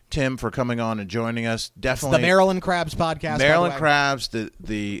Tim for coming on and joining us. Definitely it's the Maryland Crabs podcast. Maryland Crabs, the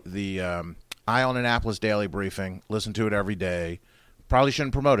Eye on Annapolis Daily Briefing. Listen to it every day. Probably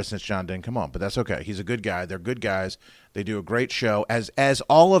shouldn't promote it since John didn't come on, but that's okay. He's a good guy. They're good guys. They do a great show. As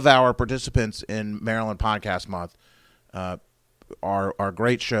all of our participants in Maryland Podcast Month are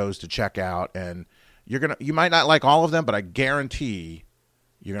great shows to check out, and you might not like all of them, but I guarantee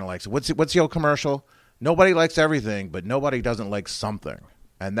you're gonna like. So what's the old commercial? Nobody likes everything, but nobody doesn't like something,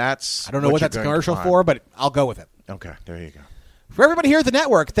 and that's I don't know what that's a commercial for, but I'll go with it. Okay, there you go. For everybody here at the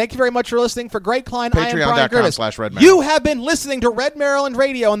network, thank you very much for listening. For Greg Klein, I am Brian Griffiths. Patreon.com/Red You have been listening to Red Maryland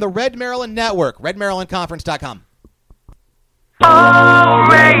Radio on the Red Maryland Network, RedMarylandConference.com. Oh,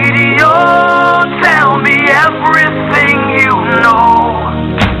 radio, tell me everything you know.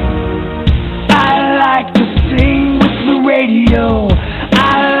 I like to sing with the radio.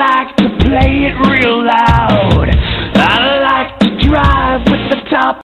 I like to play it real loud.